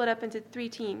we were split up into 3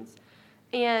 teams.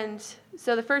 And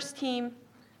so the first team,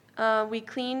 we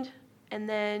cleaned, and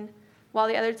then while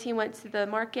the other team went to the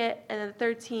market, and then the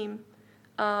third team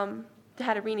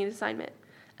had a reading assignment.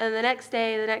 And the next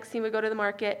day, the next team would go to the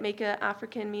market, make an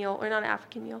African meal, or not an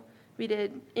African meal. We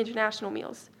did international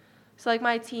meals. So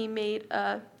my team made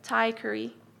a Thai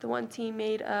curry. The one team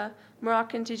made a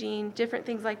Moroccan tagine, different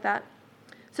things like that.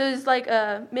 So it was like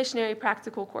a missionary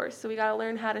practical course. So we got to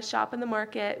learn how to shop in the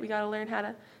market. We got to learn how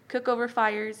to cook over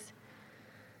fires.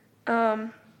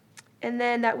 And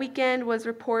then that weekend was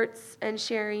reports and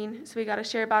sharing. So we got to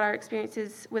share about our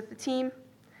experiences with the team.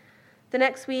 The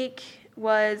next week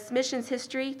was missions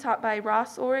history taught by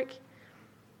Ross Ulrich.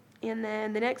 And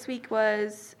then the next week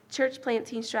was church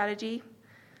planting strategy.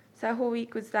 So that whole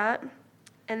week was that.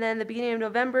 And then the beginning of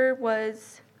November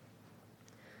was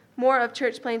more of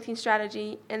church planting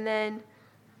strategy. And then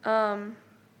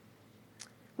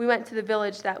we went to the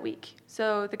village that week.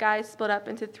 So the guys split up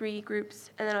into 3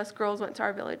 groups, and then us girls went to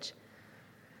our village.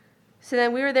 So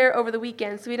then we were there over the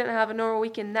weekend, so we didn't have a normal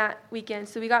weekend that weekend.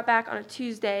 So we got back on a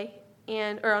Tuesday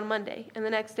or on Monday. And the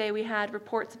next day we had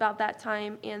reports about that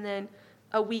time and then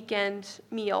a weekend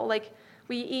meal.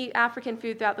 We eat African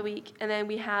food throughout the week, and then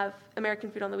we have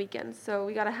American food on the weekends. So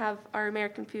we got to have our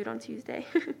American food on Tuesday.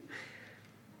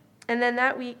 And then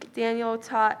that week, Daniel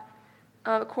taught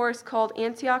a course called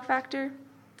Antioch Factor,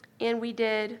 and we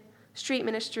did street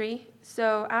ministry.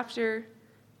 So after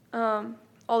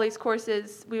all these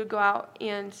courses, we would go out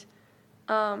and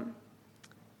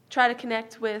try to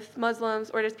connect with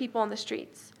Muslims or just people on the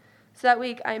streets. So that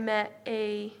week, I met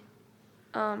a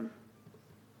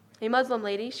Muslim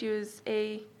lady. She was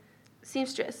a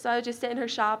seamstress. So I would just sit in her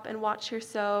shop and watch her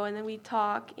sew, and then we'd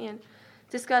talk and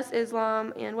discuss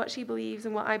Islam and what she believes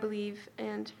and what I believe.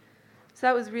 And so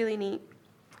that was really neat.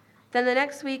 Then the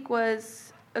next week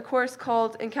was a course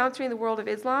called Encountering the World of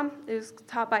Islam. It was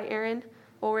taught by Aaron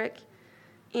Ulrich,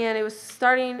 and it was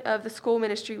starting of the school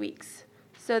ministry weeks.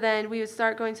 So then we would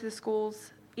start going to the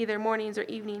schools either mornings or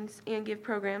evenings and give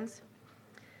programs.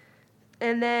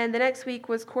 And then the next week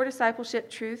was core discipleship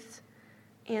truths.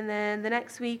 And then the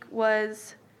next week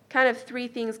was kind of 3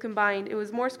 things combined. It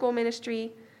was more school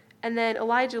ministry, and then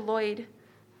Elijah Lloyd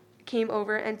came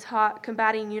over and taught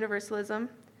combating universalism.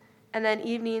 And then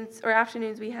evenings or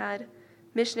afternoons we had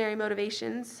missionary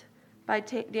motivations by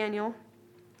Daniel.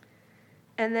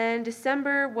 And then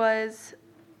December was,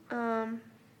 let's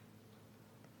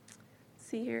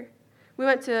see here. We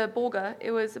went to Bolga.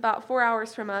 It was about 4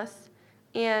 hours from us.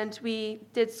 And we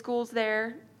did schools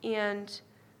there, and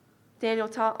Daniel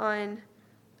taught on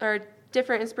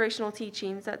different inspirational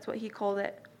teachings. That's what he called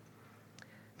it.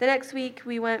 The next week,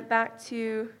 we went back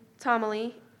to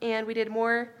Tomali, and we did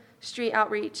more street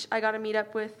outreach. I got to meet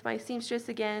up with my seamstress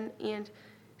again, and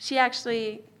she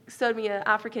actually sewed me an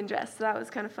African dress, so that was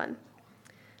kind of fun.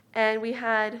 And we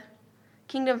had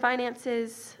Kingdom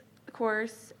Finances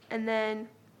course, and then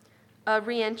a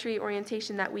re-entry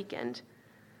orientation that weekend.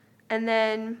 And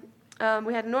then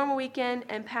we had a normal weekend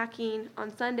and packing on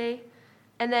Sunday.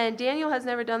 And then Daniel has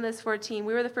never done this for a team.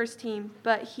 We were the first team,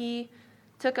 but he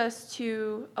took us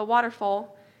to a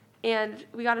waterfall, and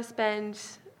we got to spend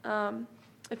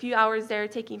a few hours there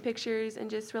taking pictures and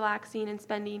just relaxing and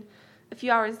spending a few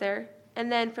hours there.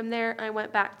 And then from there, I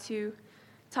went back to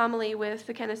Tomali with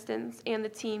the Kennistons, and the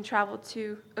team traveled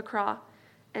to Accra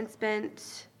and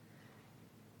spent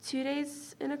 2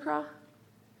 days in Accra,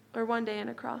 or 1 day in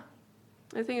Accra.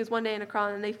 I think it was 1 day in Accra,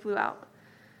 and then they flew out.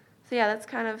 So yeah, that's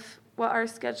kind of what our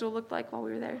schedule looked like while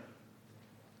we were there.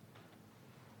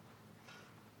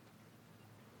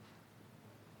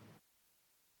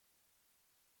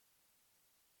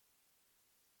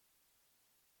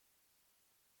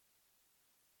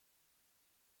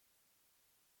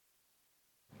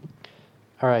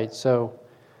 All right, so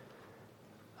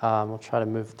we'll try to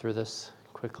move through this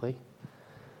quickly.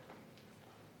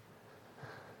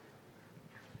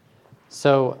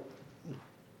 So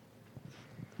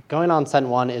going on Sent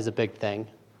 1 is a big thing,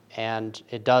 and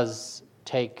it does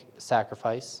take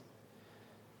sacrifice.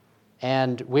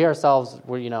 And we ourselves,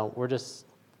 we're just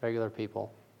regular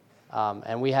people.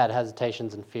 And we had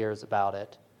hesitations and fears about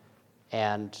it.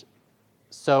 And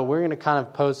so we're going to kind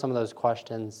of pose some of those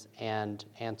questions and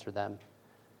answer them.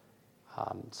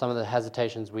 Some of the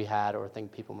hesitations we had or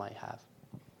think people might have.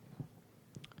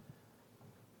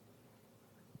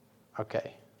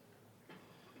 Okay.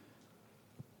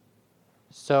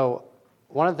 So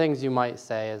one of the things you might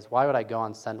say is, why would I go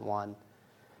on Sent 1?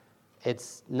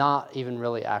 It's not even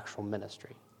really actual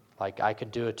ministry. Like, I could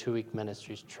do a 2-week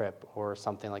ministries trip or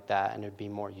something like that, and it would be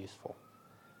more useful.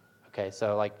 Okay,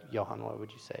 so like, Johan, what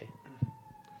would you say?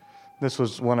 This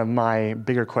was one of my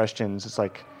bigger questions. It's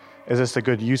like, is this a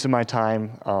good use of my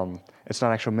time? It's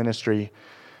not actual ministry.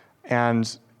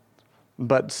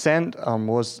 But Sent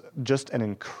was just an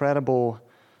incredible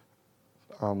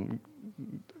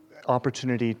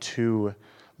opportunity to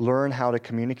learn how to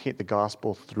communicate the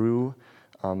gospel through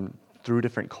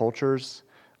different cultures.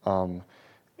 No,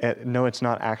 it's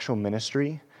not actual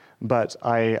ministry, but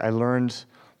I learned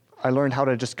how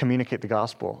to just communicate the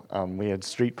gospel. We had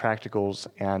street practicals,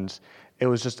 and it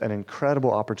was just an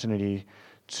incredible opportunity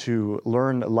to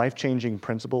learn life-changing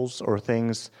principles or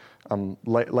things,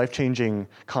 life-changing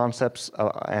concepts,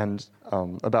 and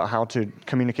about how to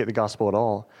communicate the gospel at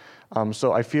all.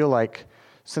 So I feel like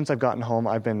since I've gotten home,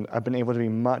 I've been able to be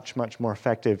much more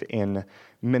effective in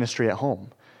ministry at home.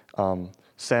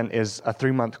 Sent is a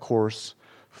 3-month course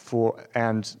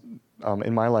and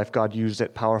in my life, God used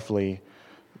it powerfully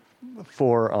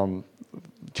for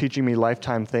teaching me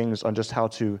lifetime things on just how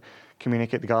to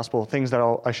communicate the gospel, things that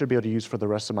I should be able to use for the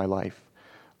rest of my life.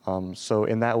 So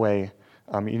in that way,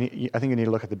 I think you need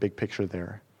to look at the big picture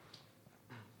there.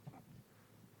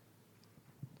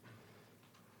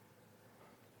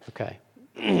 Okay.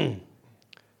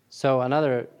 So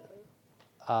another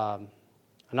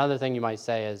thing you might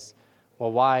say is,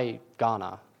 well, why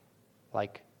Ghana?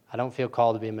 Like, I don't feel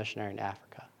called to be a missionary in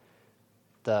Africa.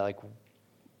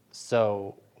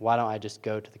 So why don't I just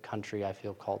go to the country I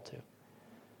feel called to?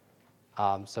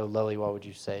 So Lily, what would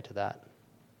you say to that?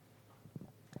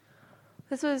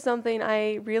 This was something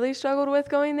I really struggled with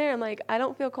going there. I'm like, I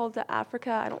don't feel called to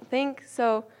Africa, I don't think.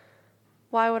 So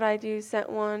why would I do Sent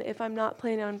 1 if I'm not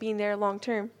planning on being there long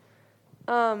term?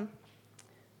 But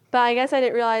I guess I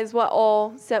didn't realize what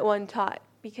all Sent 1 taught,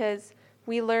 because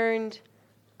we learned,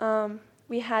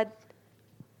 we had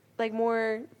like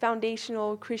more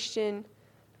foundational Christian,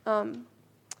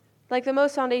 like the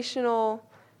most foundational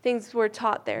things were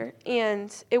taught there.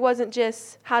 And it wasn't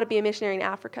just how to be a missionary in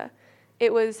Africa.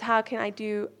 It was how can I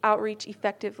do outreach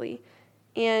effectively.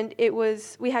 And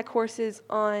we had courses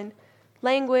on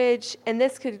language, and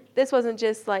this wasn't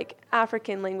just like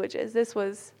African languages.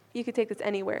 You could take this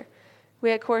anywhere.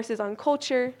 We had courses on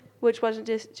culture, which wasn't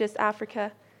just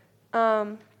Africa.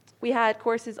 We had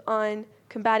courses on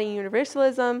combating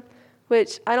universalism,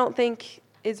 which I don't think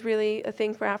is really a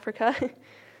thing for Africa.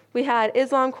 We had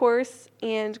Islam course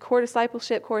and core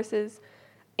discipleship courses.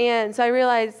 And so I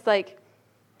realized, like,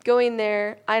 going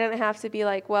there, I didn't have to be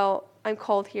like, well, I'm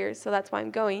called here, so that's why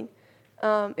I'm going.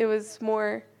 It was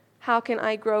more, how can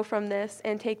I grow from this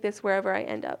and take this wherever I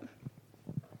end up?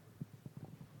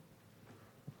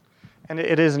 And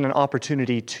it is an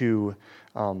opportunity to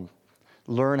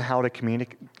learn how to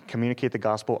communicate the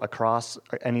gospel across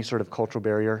any sort of cultural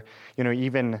barrier.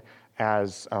 Even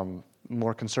as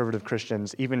more conservative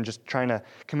Christians, even just trying to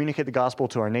communicate the gospel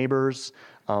to our neighbors,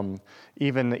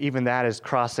 even that is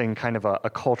crossing kind of a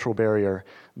cultural barrier.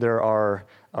 There are,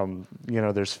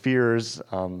 there's fears,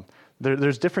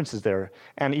 there's differences there.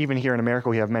 And even here in America,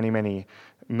 we have many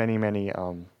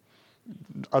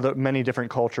different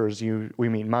cultures. We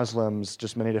meet Muslims,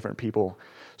 just many different people.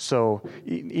 So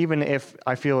even if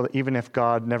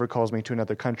God never calls me to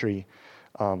another country,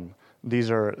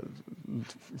 these are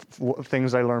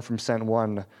things I learned from Sent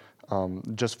 1,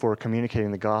 just for communicating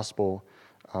the gospel,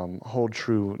 hold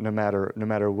true no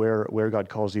matter where God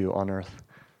calls you on earth.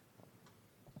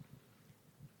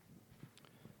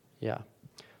 Yeah.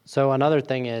 So another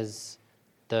thing is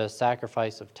the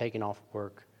sacrifice of taking off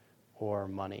work or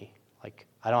money. Like,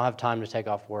 I don't have time to take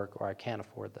off work, or I can't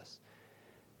afford this.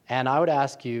 And I would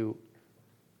ask you,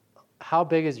 how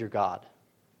big is your God?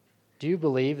 Do you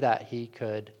believe that he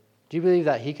can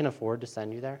afford to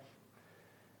send you there?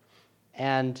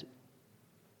 And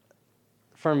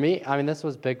for me, this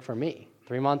was big for me.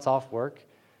 3 months off work,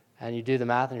 and you do the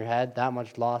math in your head, that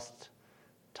much lost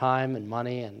time and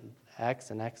money and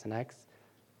X and X and X.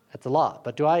 It's a lot.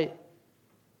 But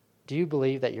do you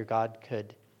believe that your God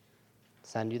could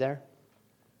send you there?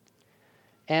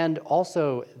 And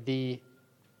also, you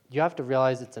have to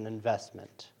realize it's an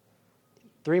investment.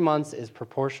 3 months is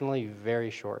proportionally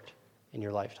very short in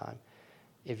your lifetime.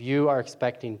 If you are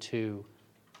expecting to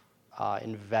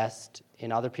invest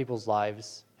in other people's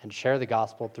lives and share the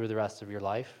gospel through the rest of your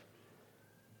life,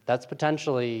 that's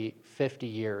potentially 50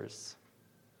 years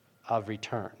of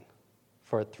return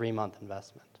for a 3-month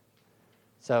investment.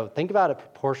 So think about it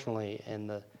proportionally in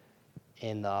the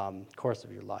course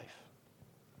of your life.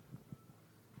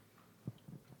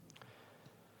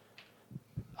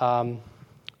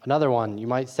 Another one, you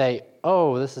might say,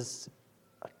 oh, this is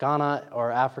Ghana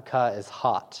or Africa is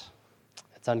hot.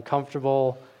 It's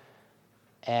uncomfortable,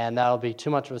 and that'll be too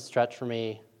much of a stretch for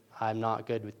me. I'm not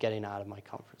good with getting out of my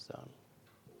comfort zone.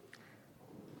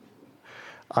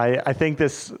 I think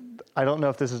I don't know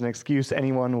if this is an excuse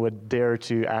anyone would dare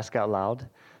to ask out loud,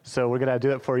 so we're going to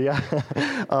do it for you.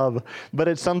 But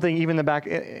it's something even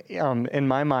in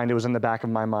my mind, it was in the back of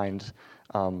my mind.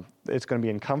 It's going to be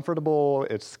uncomfortable.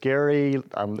 It's scary.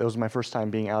 It was my first time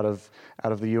being out of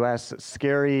the U.S. It's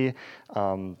scary.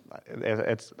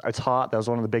 It's hot. That was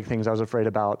one of the big things I was afraid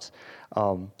about.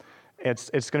 It's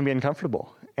going to be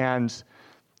uncomfortable. And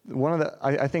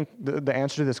I think the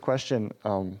answer to this question,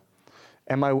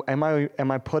 am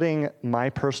I putting my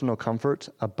personal comfort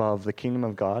above the kingdom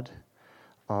of God?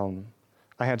 I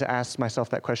had to ask myself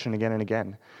that question again and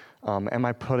again. Am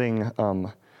I putting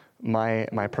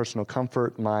my personal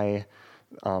comfort,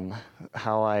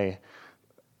 how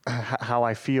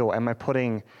I feel, am I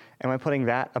putting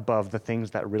that above the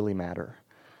things that really matter?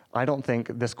 I don't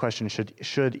think this question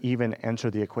should even enter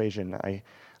the equation.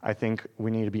 I think we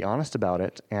need to be honest about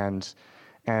it and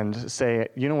say,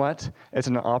 you know what? It's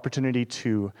an opportunity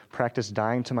to practice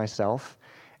dying to myself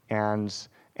and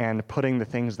putting the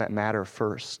things that matter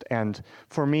first. And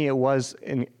for me, it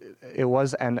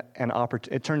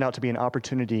turned out to be an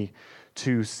opportunity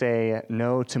to say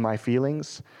no to my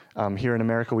feelings. Here in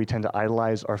America, we tend to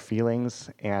idolize our feelings,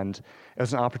 and it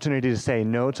was an opportunity to say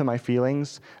no to my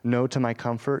feelings, no to my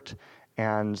comfort,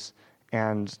 and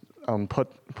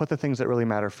put the things that really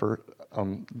matter first,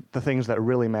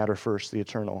 the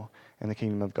eternal and the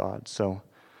kingdom of God. So,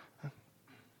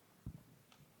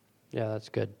 yeah, that's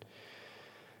good.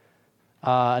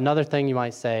 Another thing you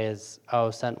might say is,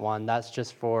 sent one, that's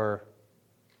just for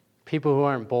people who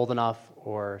aren't bold enough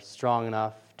or strong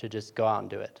enough to just go out and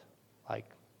do it. Like,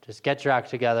 just get your act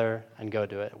together and go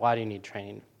do it. Why do you need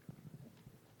training?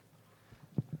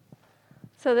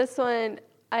 So this one,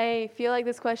 I feel like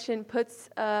this question puts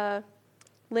a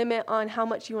limit on how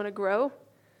much you want to grow.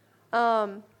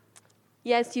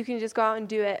 Yes, you can just go out and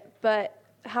do it, but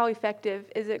how effective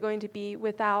is it going to be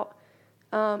without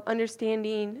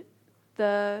understanding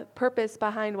the purpose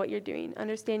behind what you're doing,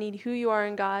 understanding who you are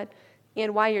in God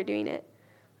and why you're doing it?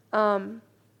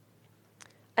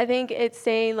 I think it's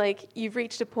saying, like, you've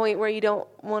reached a point where you don't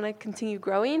want to continue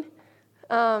growing.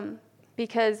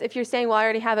 Because if you're saying, well, I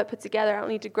already have it put together, I don't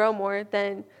need to grow more,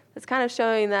 then it's kind of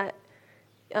showing that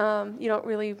you don't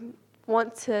really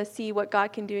want to see what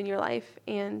God can do in your life.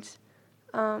 And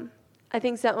I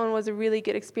think that one was a really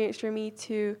good experience for me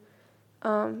to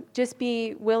just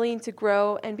be willing to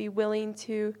grow and be willing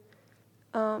to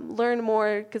learn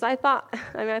more. Because I thought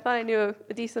I knew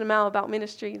a decent amount about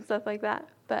ministry and stuff like that.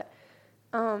 But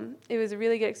it was a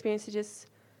really good experience to just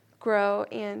grow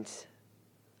and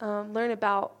learn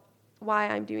about why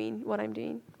I'm doing what I'm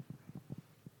doing.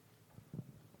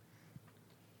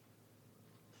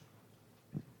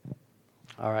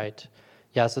 All right.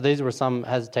 Yeah, so these were some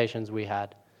hesitations we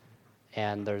had.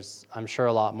 And there's, I'm sure,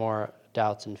 a lot more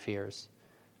doubts and fears.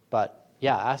 But,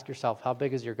 yeah, ask yourself, how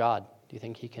big is your God? Do you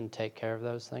think he can take care of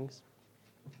those things?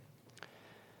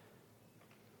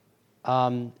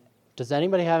 Does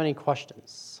anybody have any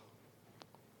questions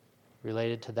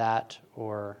related to that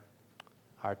or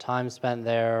our time spent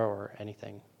there or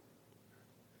anything?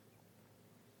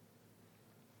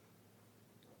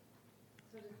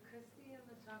 So did Christy and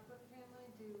the chocolate family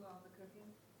do all the cooking?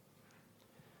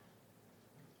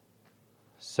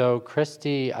 So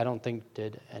Christy, I don't think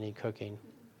did any cooking.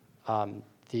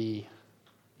 The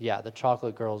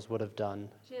chocolate girls would have done.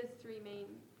 She has 3 main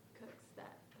cooks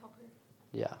that help her.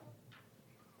 Yeah.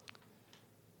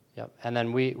 Yep. And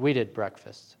then we did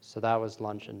breakfast. So that was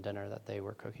lunch and dinner that they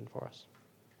were cooking for us.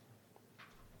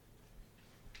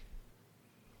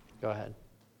 Go ahead.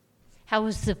 How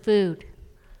was the food?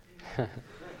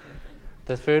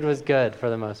 The food was good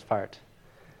for the most part.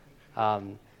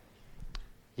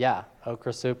 Yeah,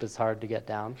 okra soup is hard to get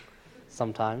down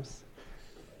sometimes.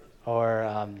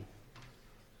 or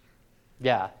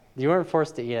yeah, you weren't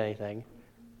forced to eat anything,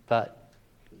 but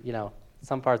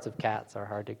some parts of cats are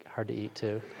hard to eat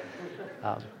too.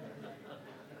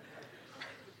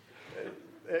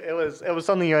 It was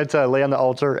something you had to lay on the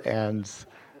altar and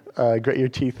grit your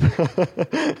teeth.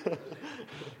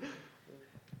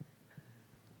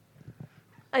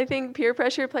 I think peer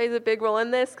pressure plays a big role in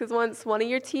this because once one of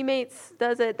your teammates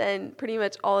does it, then pretty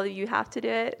much all of you have to do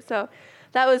it. So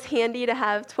that was handy to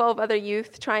have 12 other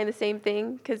youth trying the same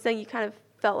thing because then you kind of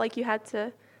felt like you had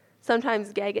to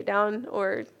sometimes gag it down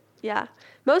or, yeah.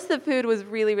 Most of the food was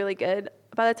really, really good.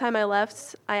 By the time I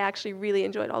left, I actually really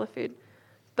enjoyed all the food.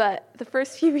 But the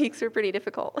first few weeks were pretty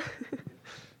difficult.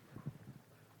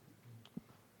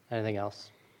 Anything else?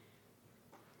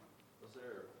 Was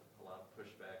there a lot of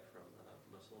pushback from the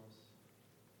Muslims?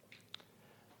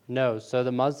 No. So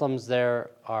the Muslims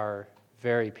there are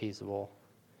very peaceable,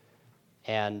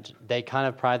 and they kind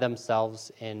of pride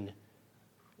themselves in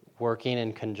working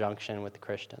in conjunction with the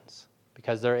Christians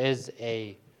because there is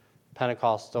a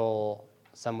Pentecostal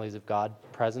Assemblies of God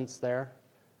presence there,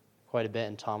 quite a bit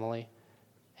in Tomalee,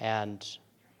 and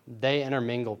they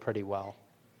intermingle pretty well.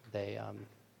 They,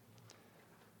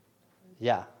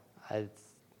 yeah.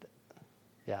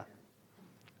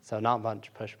 So not much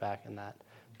pushback in that.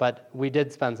 But we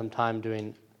did spend some time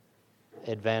doing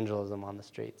evangelism on the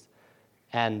streets.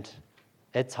 And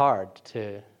it's hard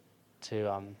to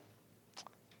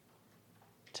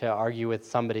argue with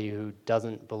somebody who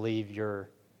doesn't believe your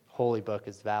holy book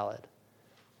is valid.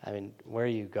 I mean, where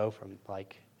do you go from,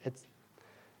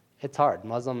 it's hard.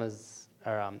 Islam is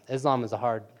a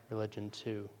hard religion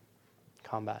to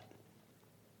combat.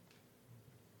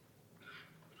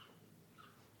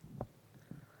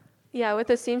 Yeah, with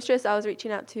the seamstress I was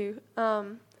reaching out to,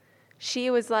 she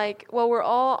was like, well, we're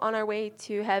all on our way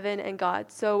to heaven and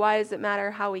God, so why does it matter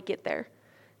how we get there?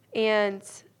 And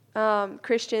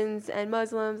Christians and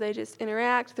Muslims, they just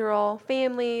interact. They're all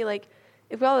family. Like,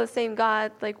 if we all have the same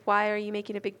God, like, why are you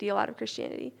making a big deal out of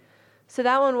Christianity? So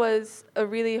that one was a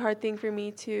really hard thing for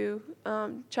me to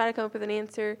try to come up with an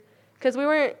answer because we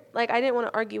weren't, I didn't want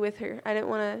to argue with her.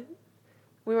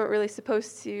 We weren't really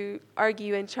supposed to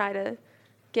argue and try to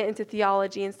get into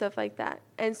theology and stuff like that.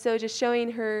 And so just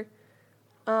showing her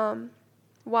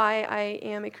why I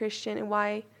am a Christian and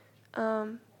why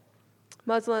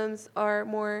Muslims are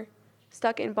more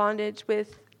stuck in bondage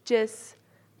with just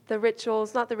the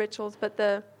rituals, not the rituals, but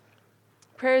the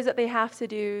prayers that they have to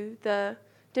do, the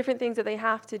different things that they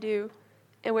have to do.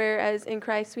 And whereas in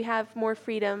Christ we have more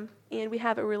freedom and we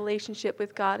have a relationship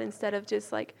with God instead of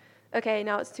just okay,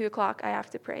 now it's 2:00, I have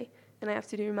to pray and I have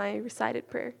to do my recited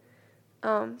prayer.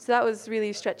 So that was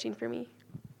really stretching for me.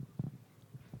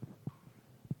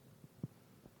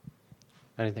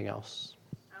 Anything else?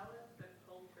 How was the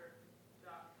culture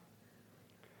shock?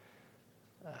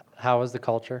 How was the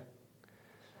culture?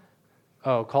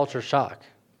 Oh, culture shock.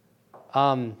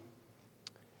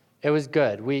 It was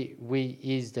good. We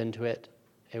eased into it.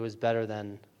 It was better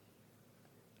than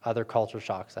other culture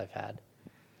shocks I've had.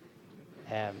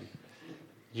 When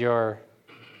you're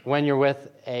with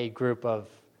a group of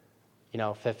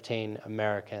 15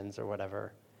 Americans or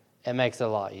whatever, it makes it a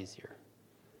lot easier.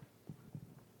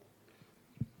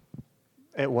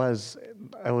 It was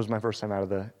my first time out of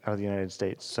the United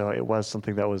States, so it was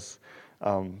something that was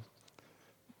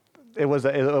there was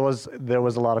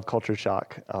a lot of culture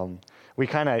shock. We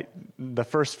the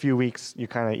first few weeks you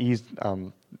kind of eased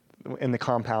in the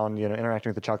compound, interacting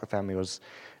with the chocolate family was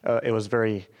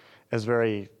very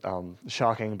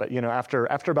shocking. But after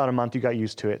about a month you got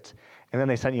used to it, and then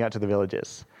they sent you out to the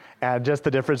villages. And just the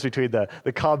difference between the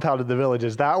compound and the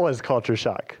villages, that was culture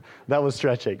shock. That was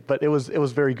stretching, but it was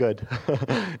very good.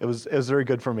 It was very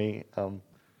good for me.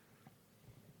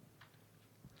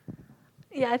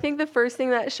 Yeah, I think the first thing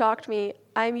that shocked me,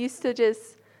 I'm used to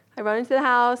I run into the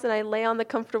house and I lay on the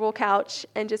comfortable couch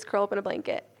and just curl up in a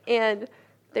blanket. And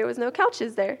there was no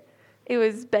couches there. It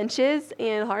was benches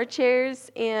and hard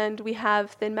chairs, and we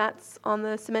have thin mats on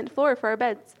the cement floor for our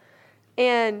beds.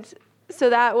 And so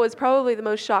that was probably the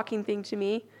most shocking thing to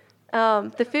me.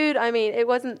 The food,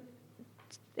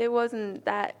 it wasn't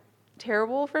that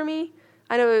terrible for me.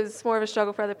 I know it was more of a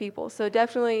struggle for other people. So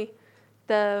definitely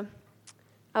I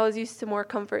was used to more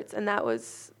comforts, and that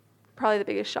was probably the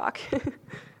biggest shock.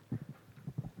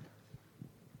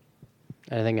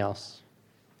 Anything else?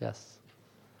 Yes.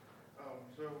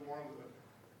 So one of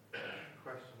the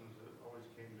questions that always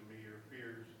came to me are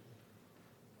fears.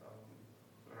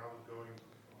 When I was going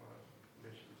on a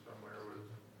mission somewhere was,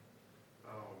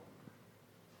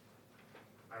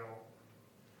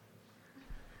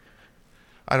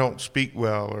 I don't speak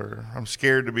well, or I'm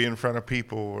scared to be in front of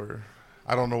people, or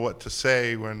I don't know what to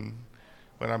say when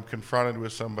I'm confronted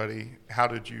with somebody. How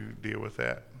did you deal with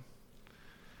that?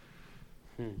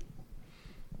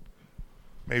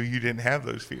 Maybe you didn't have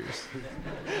those fears.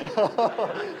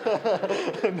 Not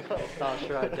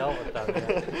sure I dealt with that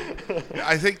yet.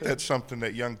 I think that's something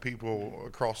that young people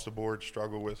across the board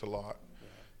struggle with a lot,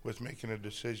 with making a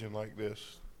decision like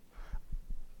this.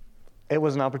 It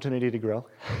was an opportunity to grow.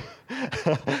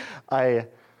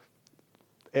 It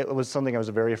was something I was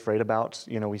very afraid about.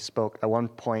 You know, we spoke at one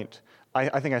point.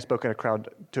 I think I spoke in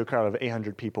to a crowd of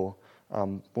 800 people.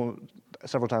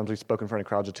 Several times we spoke in front of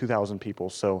crowds of 2,000 people.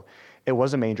 So it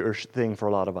was a major thing for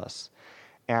a lot of us,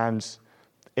 and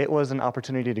it was an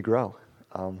opportunity to grow.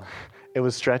 It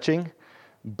was stretching,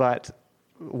 but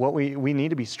what we need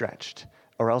to be stretched,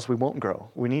 or else we won't grow.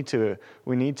 We need to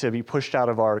be pushed out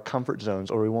of our comfort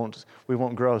zones, or we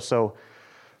won't grow. So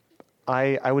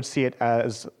I would see it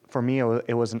as, for me,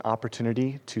 it was an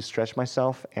opportunity to stretch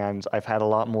myself, and I've had a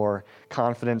lot more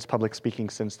confidence public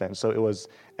speaking since then. So it was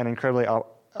an incredibly,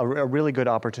 a really good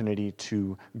opportunity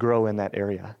to grow in that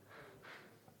area.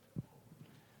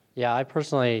 Yeah, I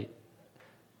personally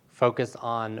focus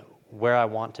on where I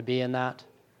want to be in that.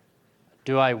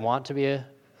 Do I want to be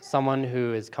someone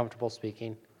who is comfortable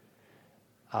speaking?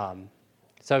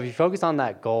 So if you focus on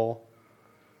that goal,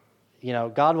 you know,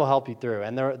 God will help you through.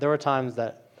 And there were times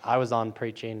that I was on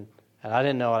preaching and I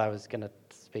didn't know what I was going to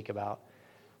speak about.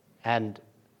 And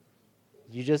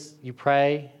you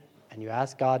pray and you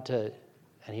ask God to,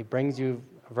 and he brings you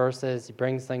verses, he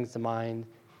brings things to mind,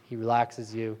 he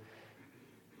relaxes you.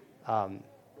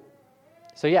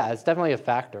 So yeah, it's definitely a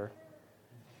factor.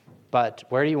 But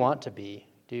where do you want to be?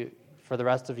 For the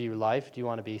rest of your life, do you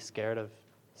want to be scared of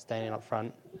standing up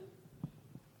front?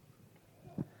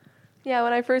 Yeah,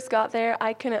 when I first got there,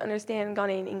 I couldn't understand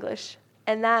Ghanaian English,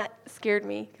 and that scared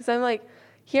me because I'm like,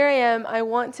 here I am, I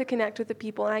want to connect with the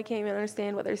people, and I can't even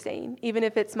understand what they're saying, even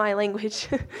if it's my language.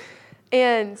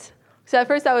 And so at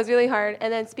first that was really hard,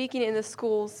 and then speaking in the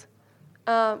schools,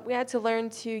 we had to learn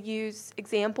to use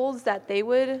examples that they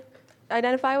would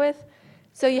identify with.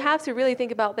 So you have to really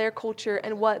think about their culture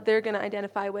and what they're going to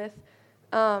identify with.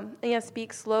 And you have to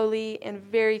speak slowly and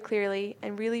very clearly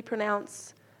and really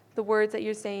pronounce the words that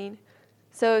you're saying.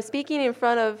 So speaking in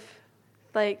front of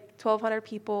like 1,200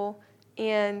 people,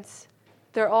 and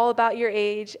they're all about your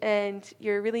age, and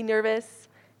you're really nervous,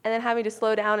 and then having to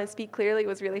slow down and speak clearly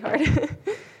was really hard.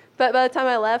 But by the time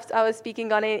I left, I was speaking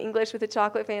Ghanaian English with the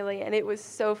Chocolate family, and it was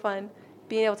so fun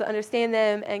being able to understand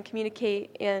them and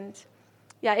communicate. And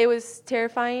yeah, it was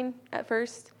terrifying at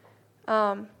first,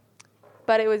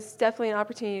 but it was definitely an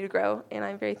opportunity to grow, and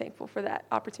I'm very thankful for that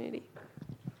opportunity.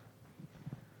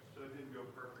 So it didn't go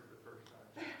perfect the first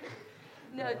time?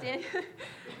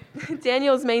 No,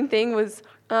 Daniel's main thing was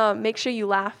make sure you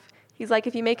laugh. He's like,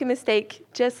 if you make a mistake,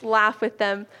 just laugh with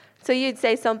them. So you'd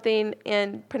say something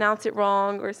and pronounce it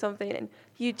wrong or something, and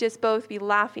you'd just both be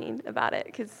laughing about it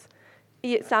because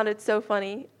it sounded so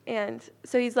funny. And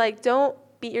so he's like, don't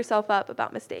beat yourself up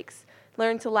about mistakes.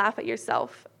 Learn to laugh at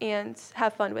yourself and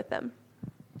have fun with them.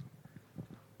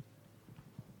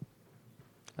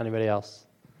 Anybody else?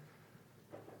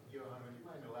 Johan, would you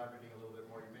mind elaborating a little bit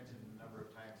more? You mentioned a number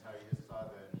of times how you just saw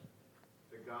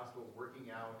the gospel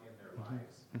working out in their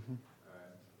lives.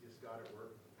 Just got it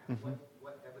work.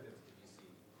 What evidence did you see?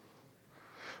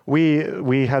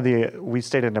 We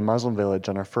stayed in a Muslim village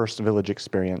on our first village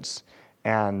experience,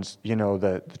 and you know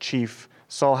the chief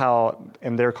saw how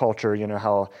in their culture, you know,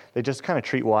 how they just kind of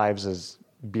treat wives as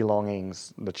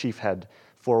belongings. The chief had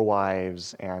 4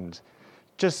 wives and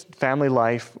just family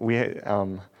life.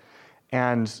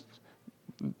 And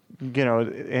you know,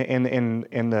 in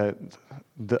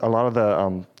a lot of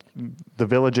the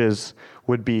villages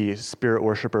would be spirit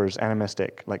worshipers,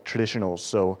 animistic, like traditionals.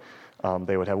 So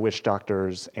they would have witch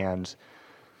doctors, and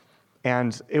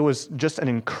it was just an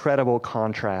incredible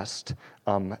contrast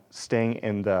staying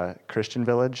in the Christian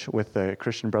village with the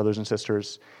Christian brothers and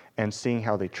sisters and seeing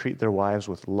how they treat their wives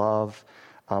with love,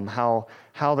 how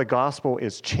the gospel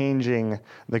is changing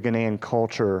the Ghanaian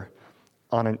culture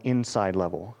on an inside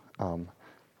level.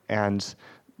 And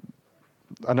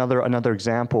another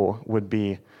example would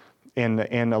be in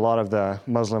a lot of the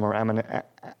Muslim or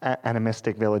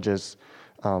animistic villages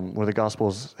where the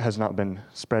gospel has not been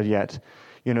spread yet.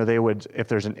 You know, they would, if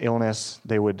there's an illness,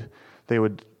 they would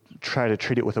try to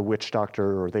treat it with a witch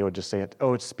doctor, or they would just say,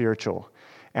 it's spiritual.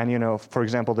 And you know, for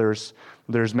example,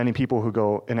 there's many people who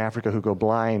go in Africa who go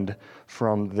blind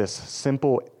from this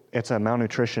simple, it's a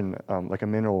malnutrition, like a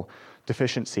mineral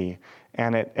deficiency,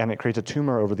 and it creates a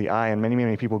tumor over the eye, and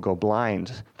many people go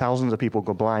blind. Thousands of people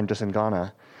go blind just in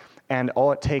Ghana, and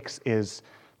all it takes is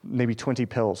maybe 20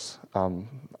 pills,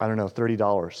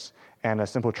 $30, and a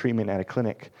simple treatment at a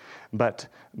clinic. But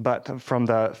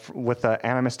with the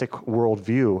animistic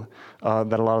worldview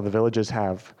that a lot of the villages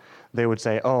have, they would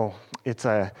say, oh, it's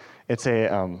a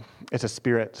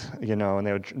spirit, and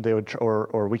they would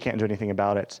or we can't do anything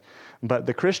about it. But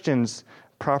the Christians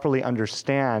properly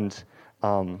understand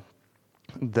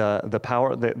the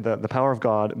power of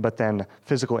God, but then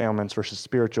physical ailments versus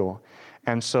spiritual,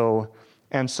 and so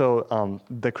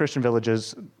the Christian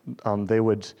villages, they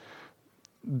would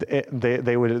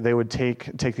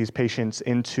take these patients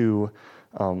into.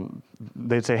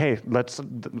 They'd say, hey,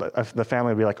 the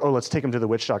family would be like, oh, let's take him to the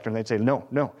witch doctor. And they'd say,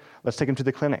 no, let's take him to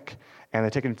the clinic. And they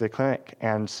take him to the clinic,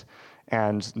 and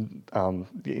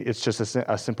it's just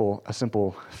a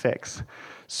simple fix.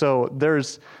 So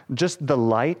there's just the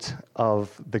light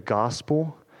of the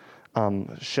gospel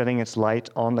shedding its light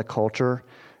on the culture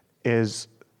is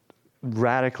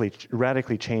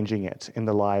radically changing it in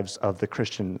the lives of the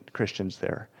Christians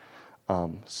there.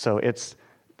 So it's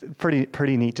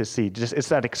pretty neat to see. It's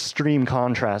that extreme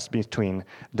contrast between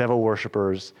devil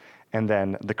worshipers and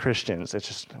then the Christians. It's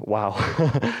just wow.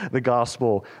 The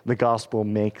gospel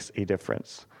makes a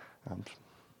difference.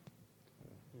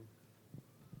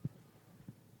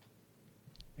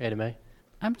 Ada May?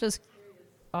 I'm just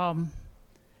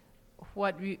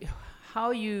what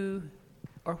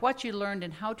you learned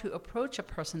and how to approach a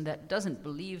person that doesn't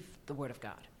believe the Word of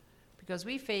God. Because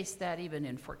we face that even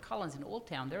in Fort Collins in Old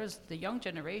Town. There's the young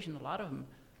generation, a lot of them,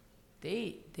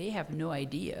 they have no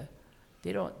idea.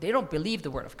 They don't believe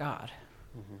the Word of God.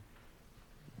 Mm-hmm.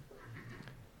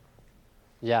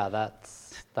 Yeah,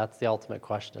 that's the ultimate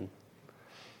question.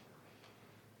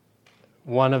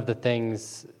 One of the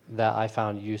things that I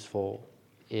found useful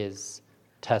is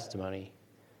testimony.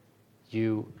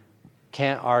 You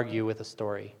can't argue with a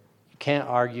story. You can't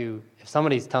argue if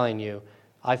somebody's telling you,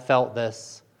 I felt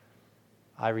this,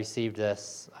 I received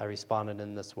this, I responded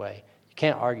in this way. You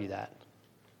can't argue that.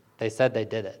 They said they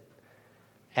did it.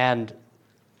 And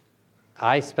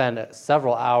I spent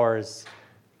several hours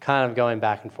kind of going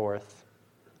back and forth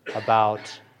about,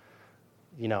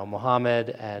 Muhammad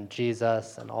and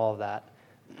Jesus and all of that.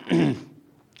 And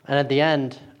at the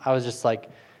end, I was just like,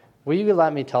 will you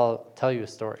let me tell you a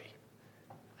story?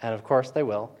 And of course they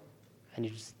will. And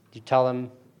you tell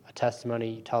them a testimony,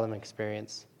 you tell them an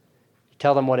experience, you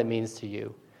tell them what it means to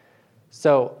you.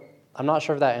 So I'm not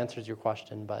sure if that answers your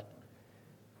question, but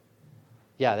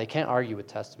yeah, they can't argue with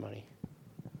testimony.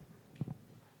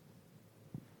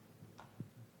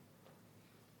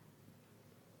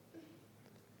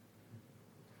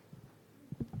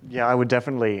 Yeah, I would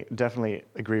definitely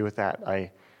agree with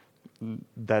that.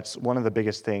 That's one of the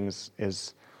biggest things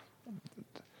is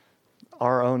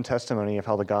our own testimony of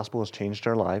how the gospel has changed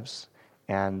our lives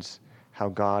and how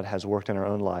God has worked in our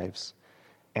own lives.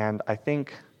 And I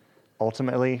think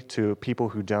ultimately to people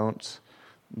who don't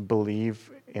believe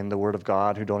in the Word of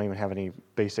God, who don't even have any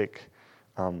basic,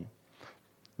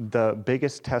 the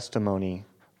biggest testimony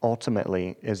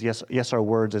ultimately is, yes, our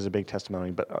words is a big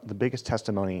testimony, but the biggest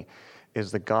testimony is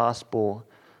the gospel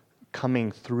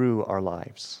coming through our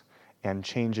lives and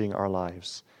changing our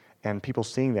lives, and people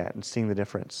seeing that and seeing the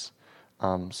difference.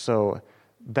 So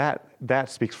that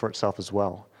speaks for itself as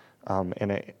well.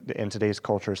 In today's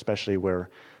culture, especially where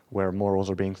morals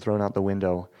are being thrown out the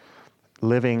window,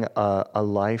 living a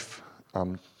life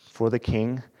for the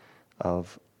King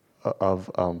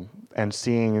and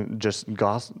seeing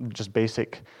just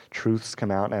basic truths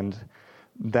come out, and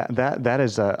that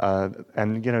is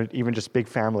and even just big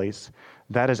families,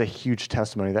 that is a huge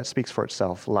testimony. That speaks for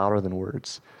itself, louder than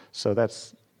words. So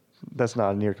that's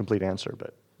not a near complete answer,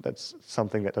 but that's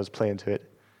something that does play into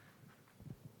it.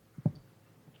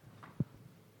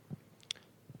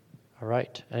 All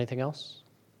right. Anything else?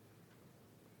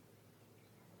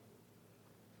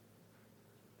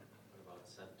 What about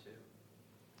Ascent 2?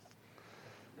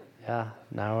 Yeah,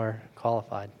 now we're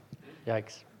qualified.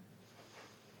 Yikes.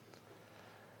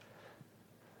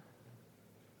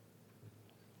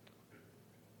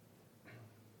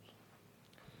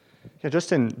 Yeah,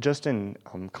 just in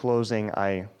closing,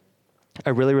 I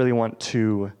really want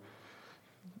to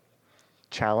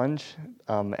challenge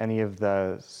any of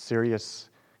the serious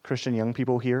Christian young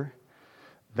people here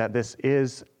that this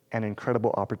is an incredible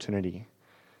opportunity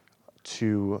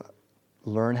to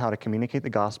learn how to communicate the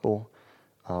gospel.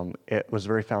 It was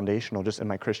very foundational just in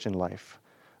my Christian life.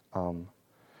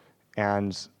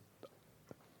 And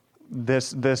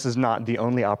this is not the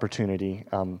only opportunity.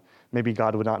 Maybe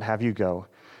God would not have you go.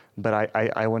 But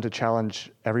I want to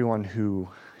challenge everyone who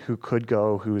could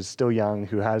go, who is still young,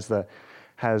 who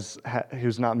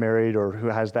who's not married or who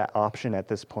has that option at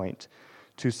this point,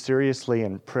 to seriously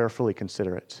and prayerfully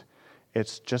consider it.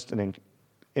 It's just an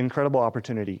incredible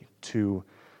opportunity to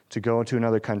go into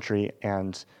another country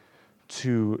and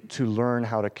to learn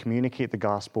how to communicate the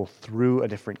gospel through a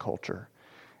different culture.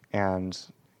 And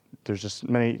there's just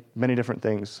many different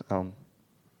things.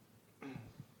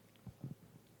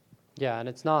 Yeah, and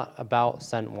it's not about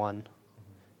Sent One.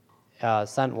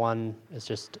 Sent One is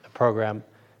just a program,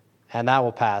 and that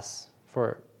will pass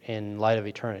in light of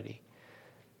eternity.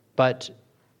 But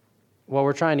what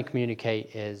we're trying to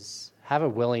communicate is have a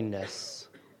willingness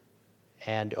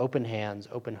and open hands,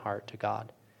 open heart to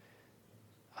God.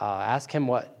 Ask him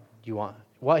what he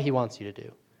wants you to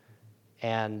do,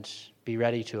 and be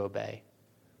ready to obey.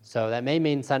 So that may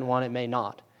mean Sent One, it may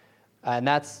not. And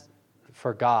that's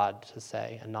for God to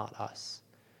say and not us.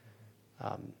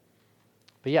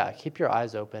 But yeah, keep your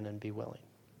eyes open and be willing.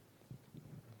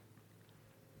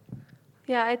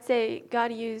 Yeah, I'd say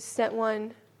God used Sent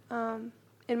One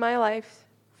in my life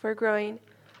for growing.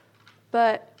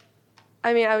 But,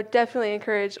 I mean, I would definitely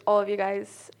encourage all of you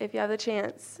guys, if you have the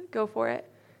chance, go for it.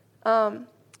 But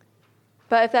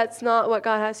if that's not what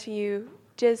God has for you,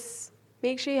 just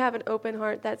make sure you have an open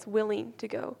heart that's willing to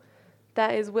go,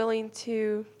 that is willing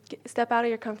to step out of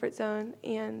your comfort zone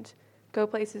and go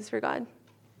places for God.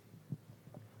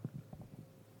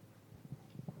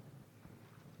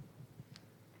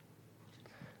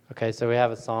 Okay, so we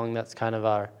have a song that's kind of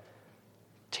our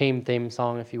team theme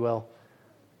song, if you will.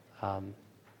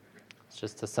 It's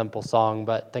just a simple song,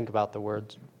 but think about the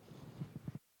words.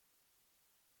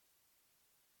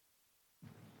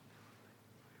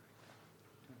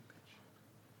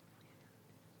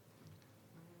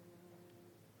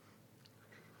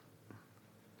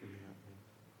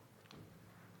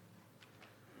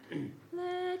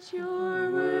 Let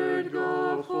your word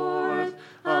go forth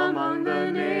among the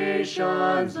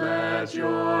nations. Let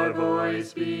your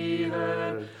voice be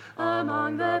heard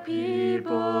among the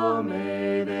people.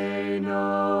 May they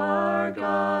know our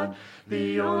God,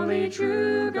 the only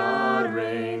true God,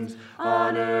 reigns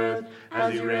on earth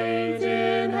as he reigns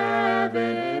in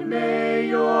heaven. May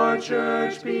your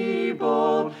church be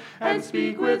bold and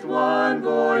speak with one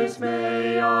voice.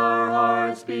 May our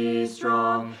hearts be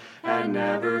strong and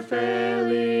never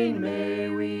failing. May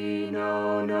we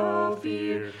know no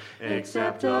fear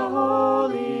except a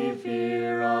holy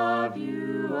fear of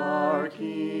you, our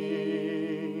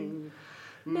King.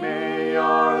 May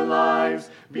our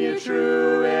lives be a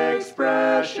true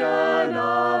expression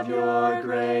of your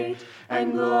great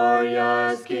and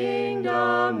glorious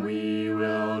kingdom. We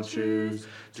will choose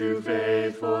to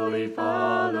faithfully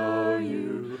follow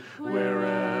you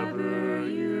wherever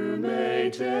you may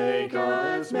take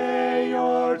us. May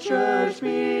your church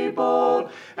be bold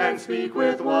and speak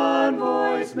with one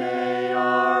voice. May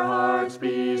our hearts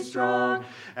be strong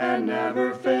and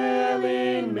never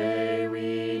failing. May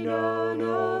we know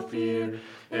no fear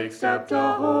except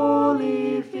a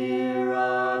holy fear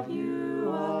of you.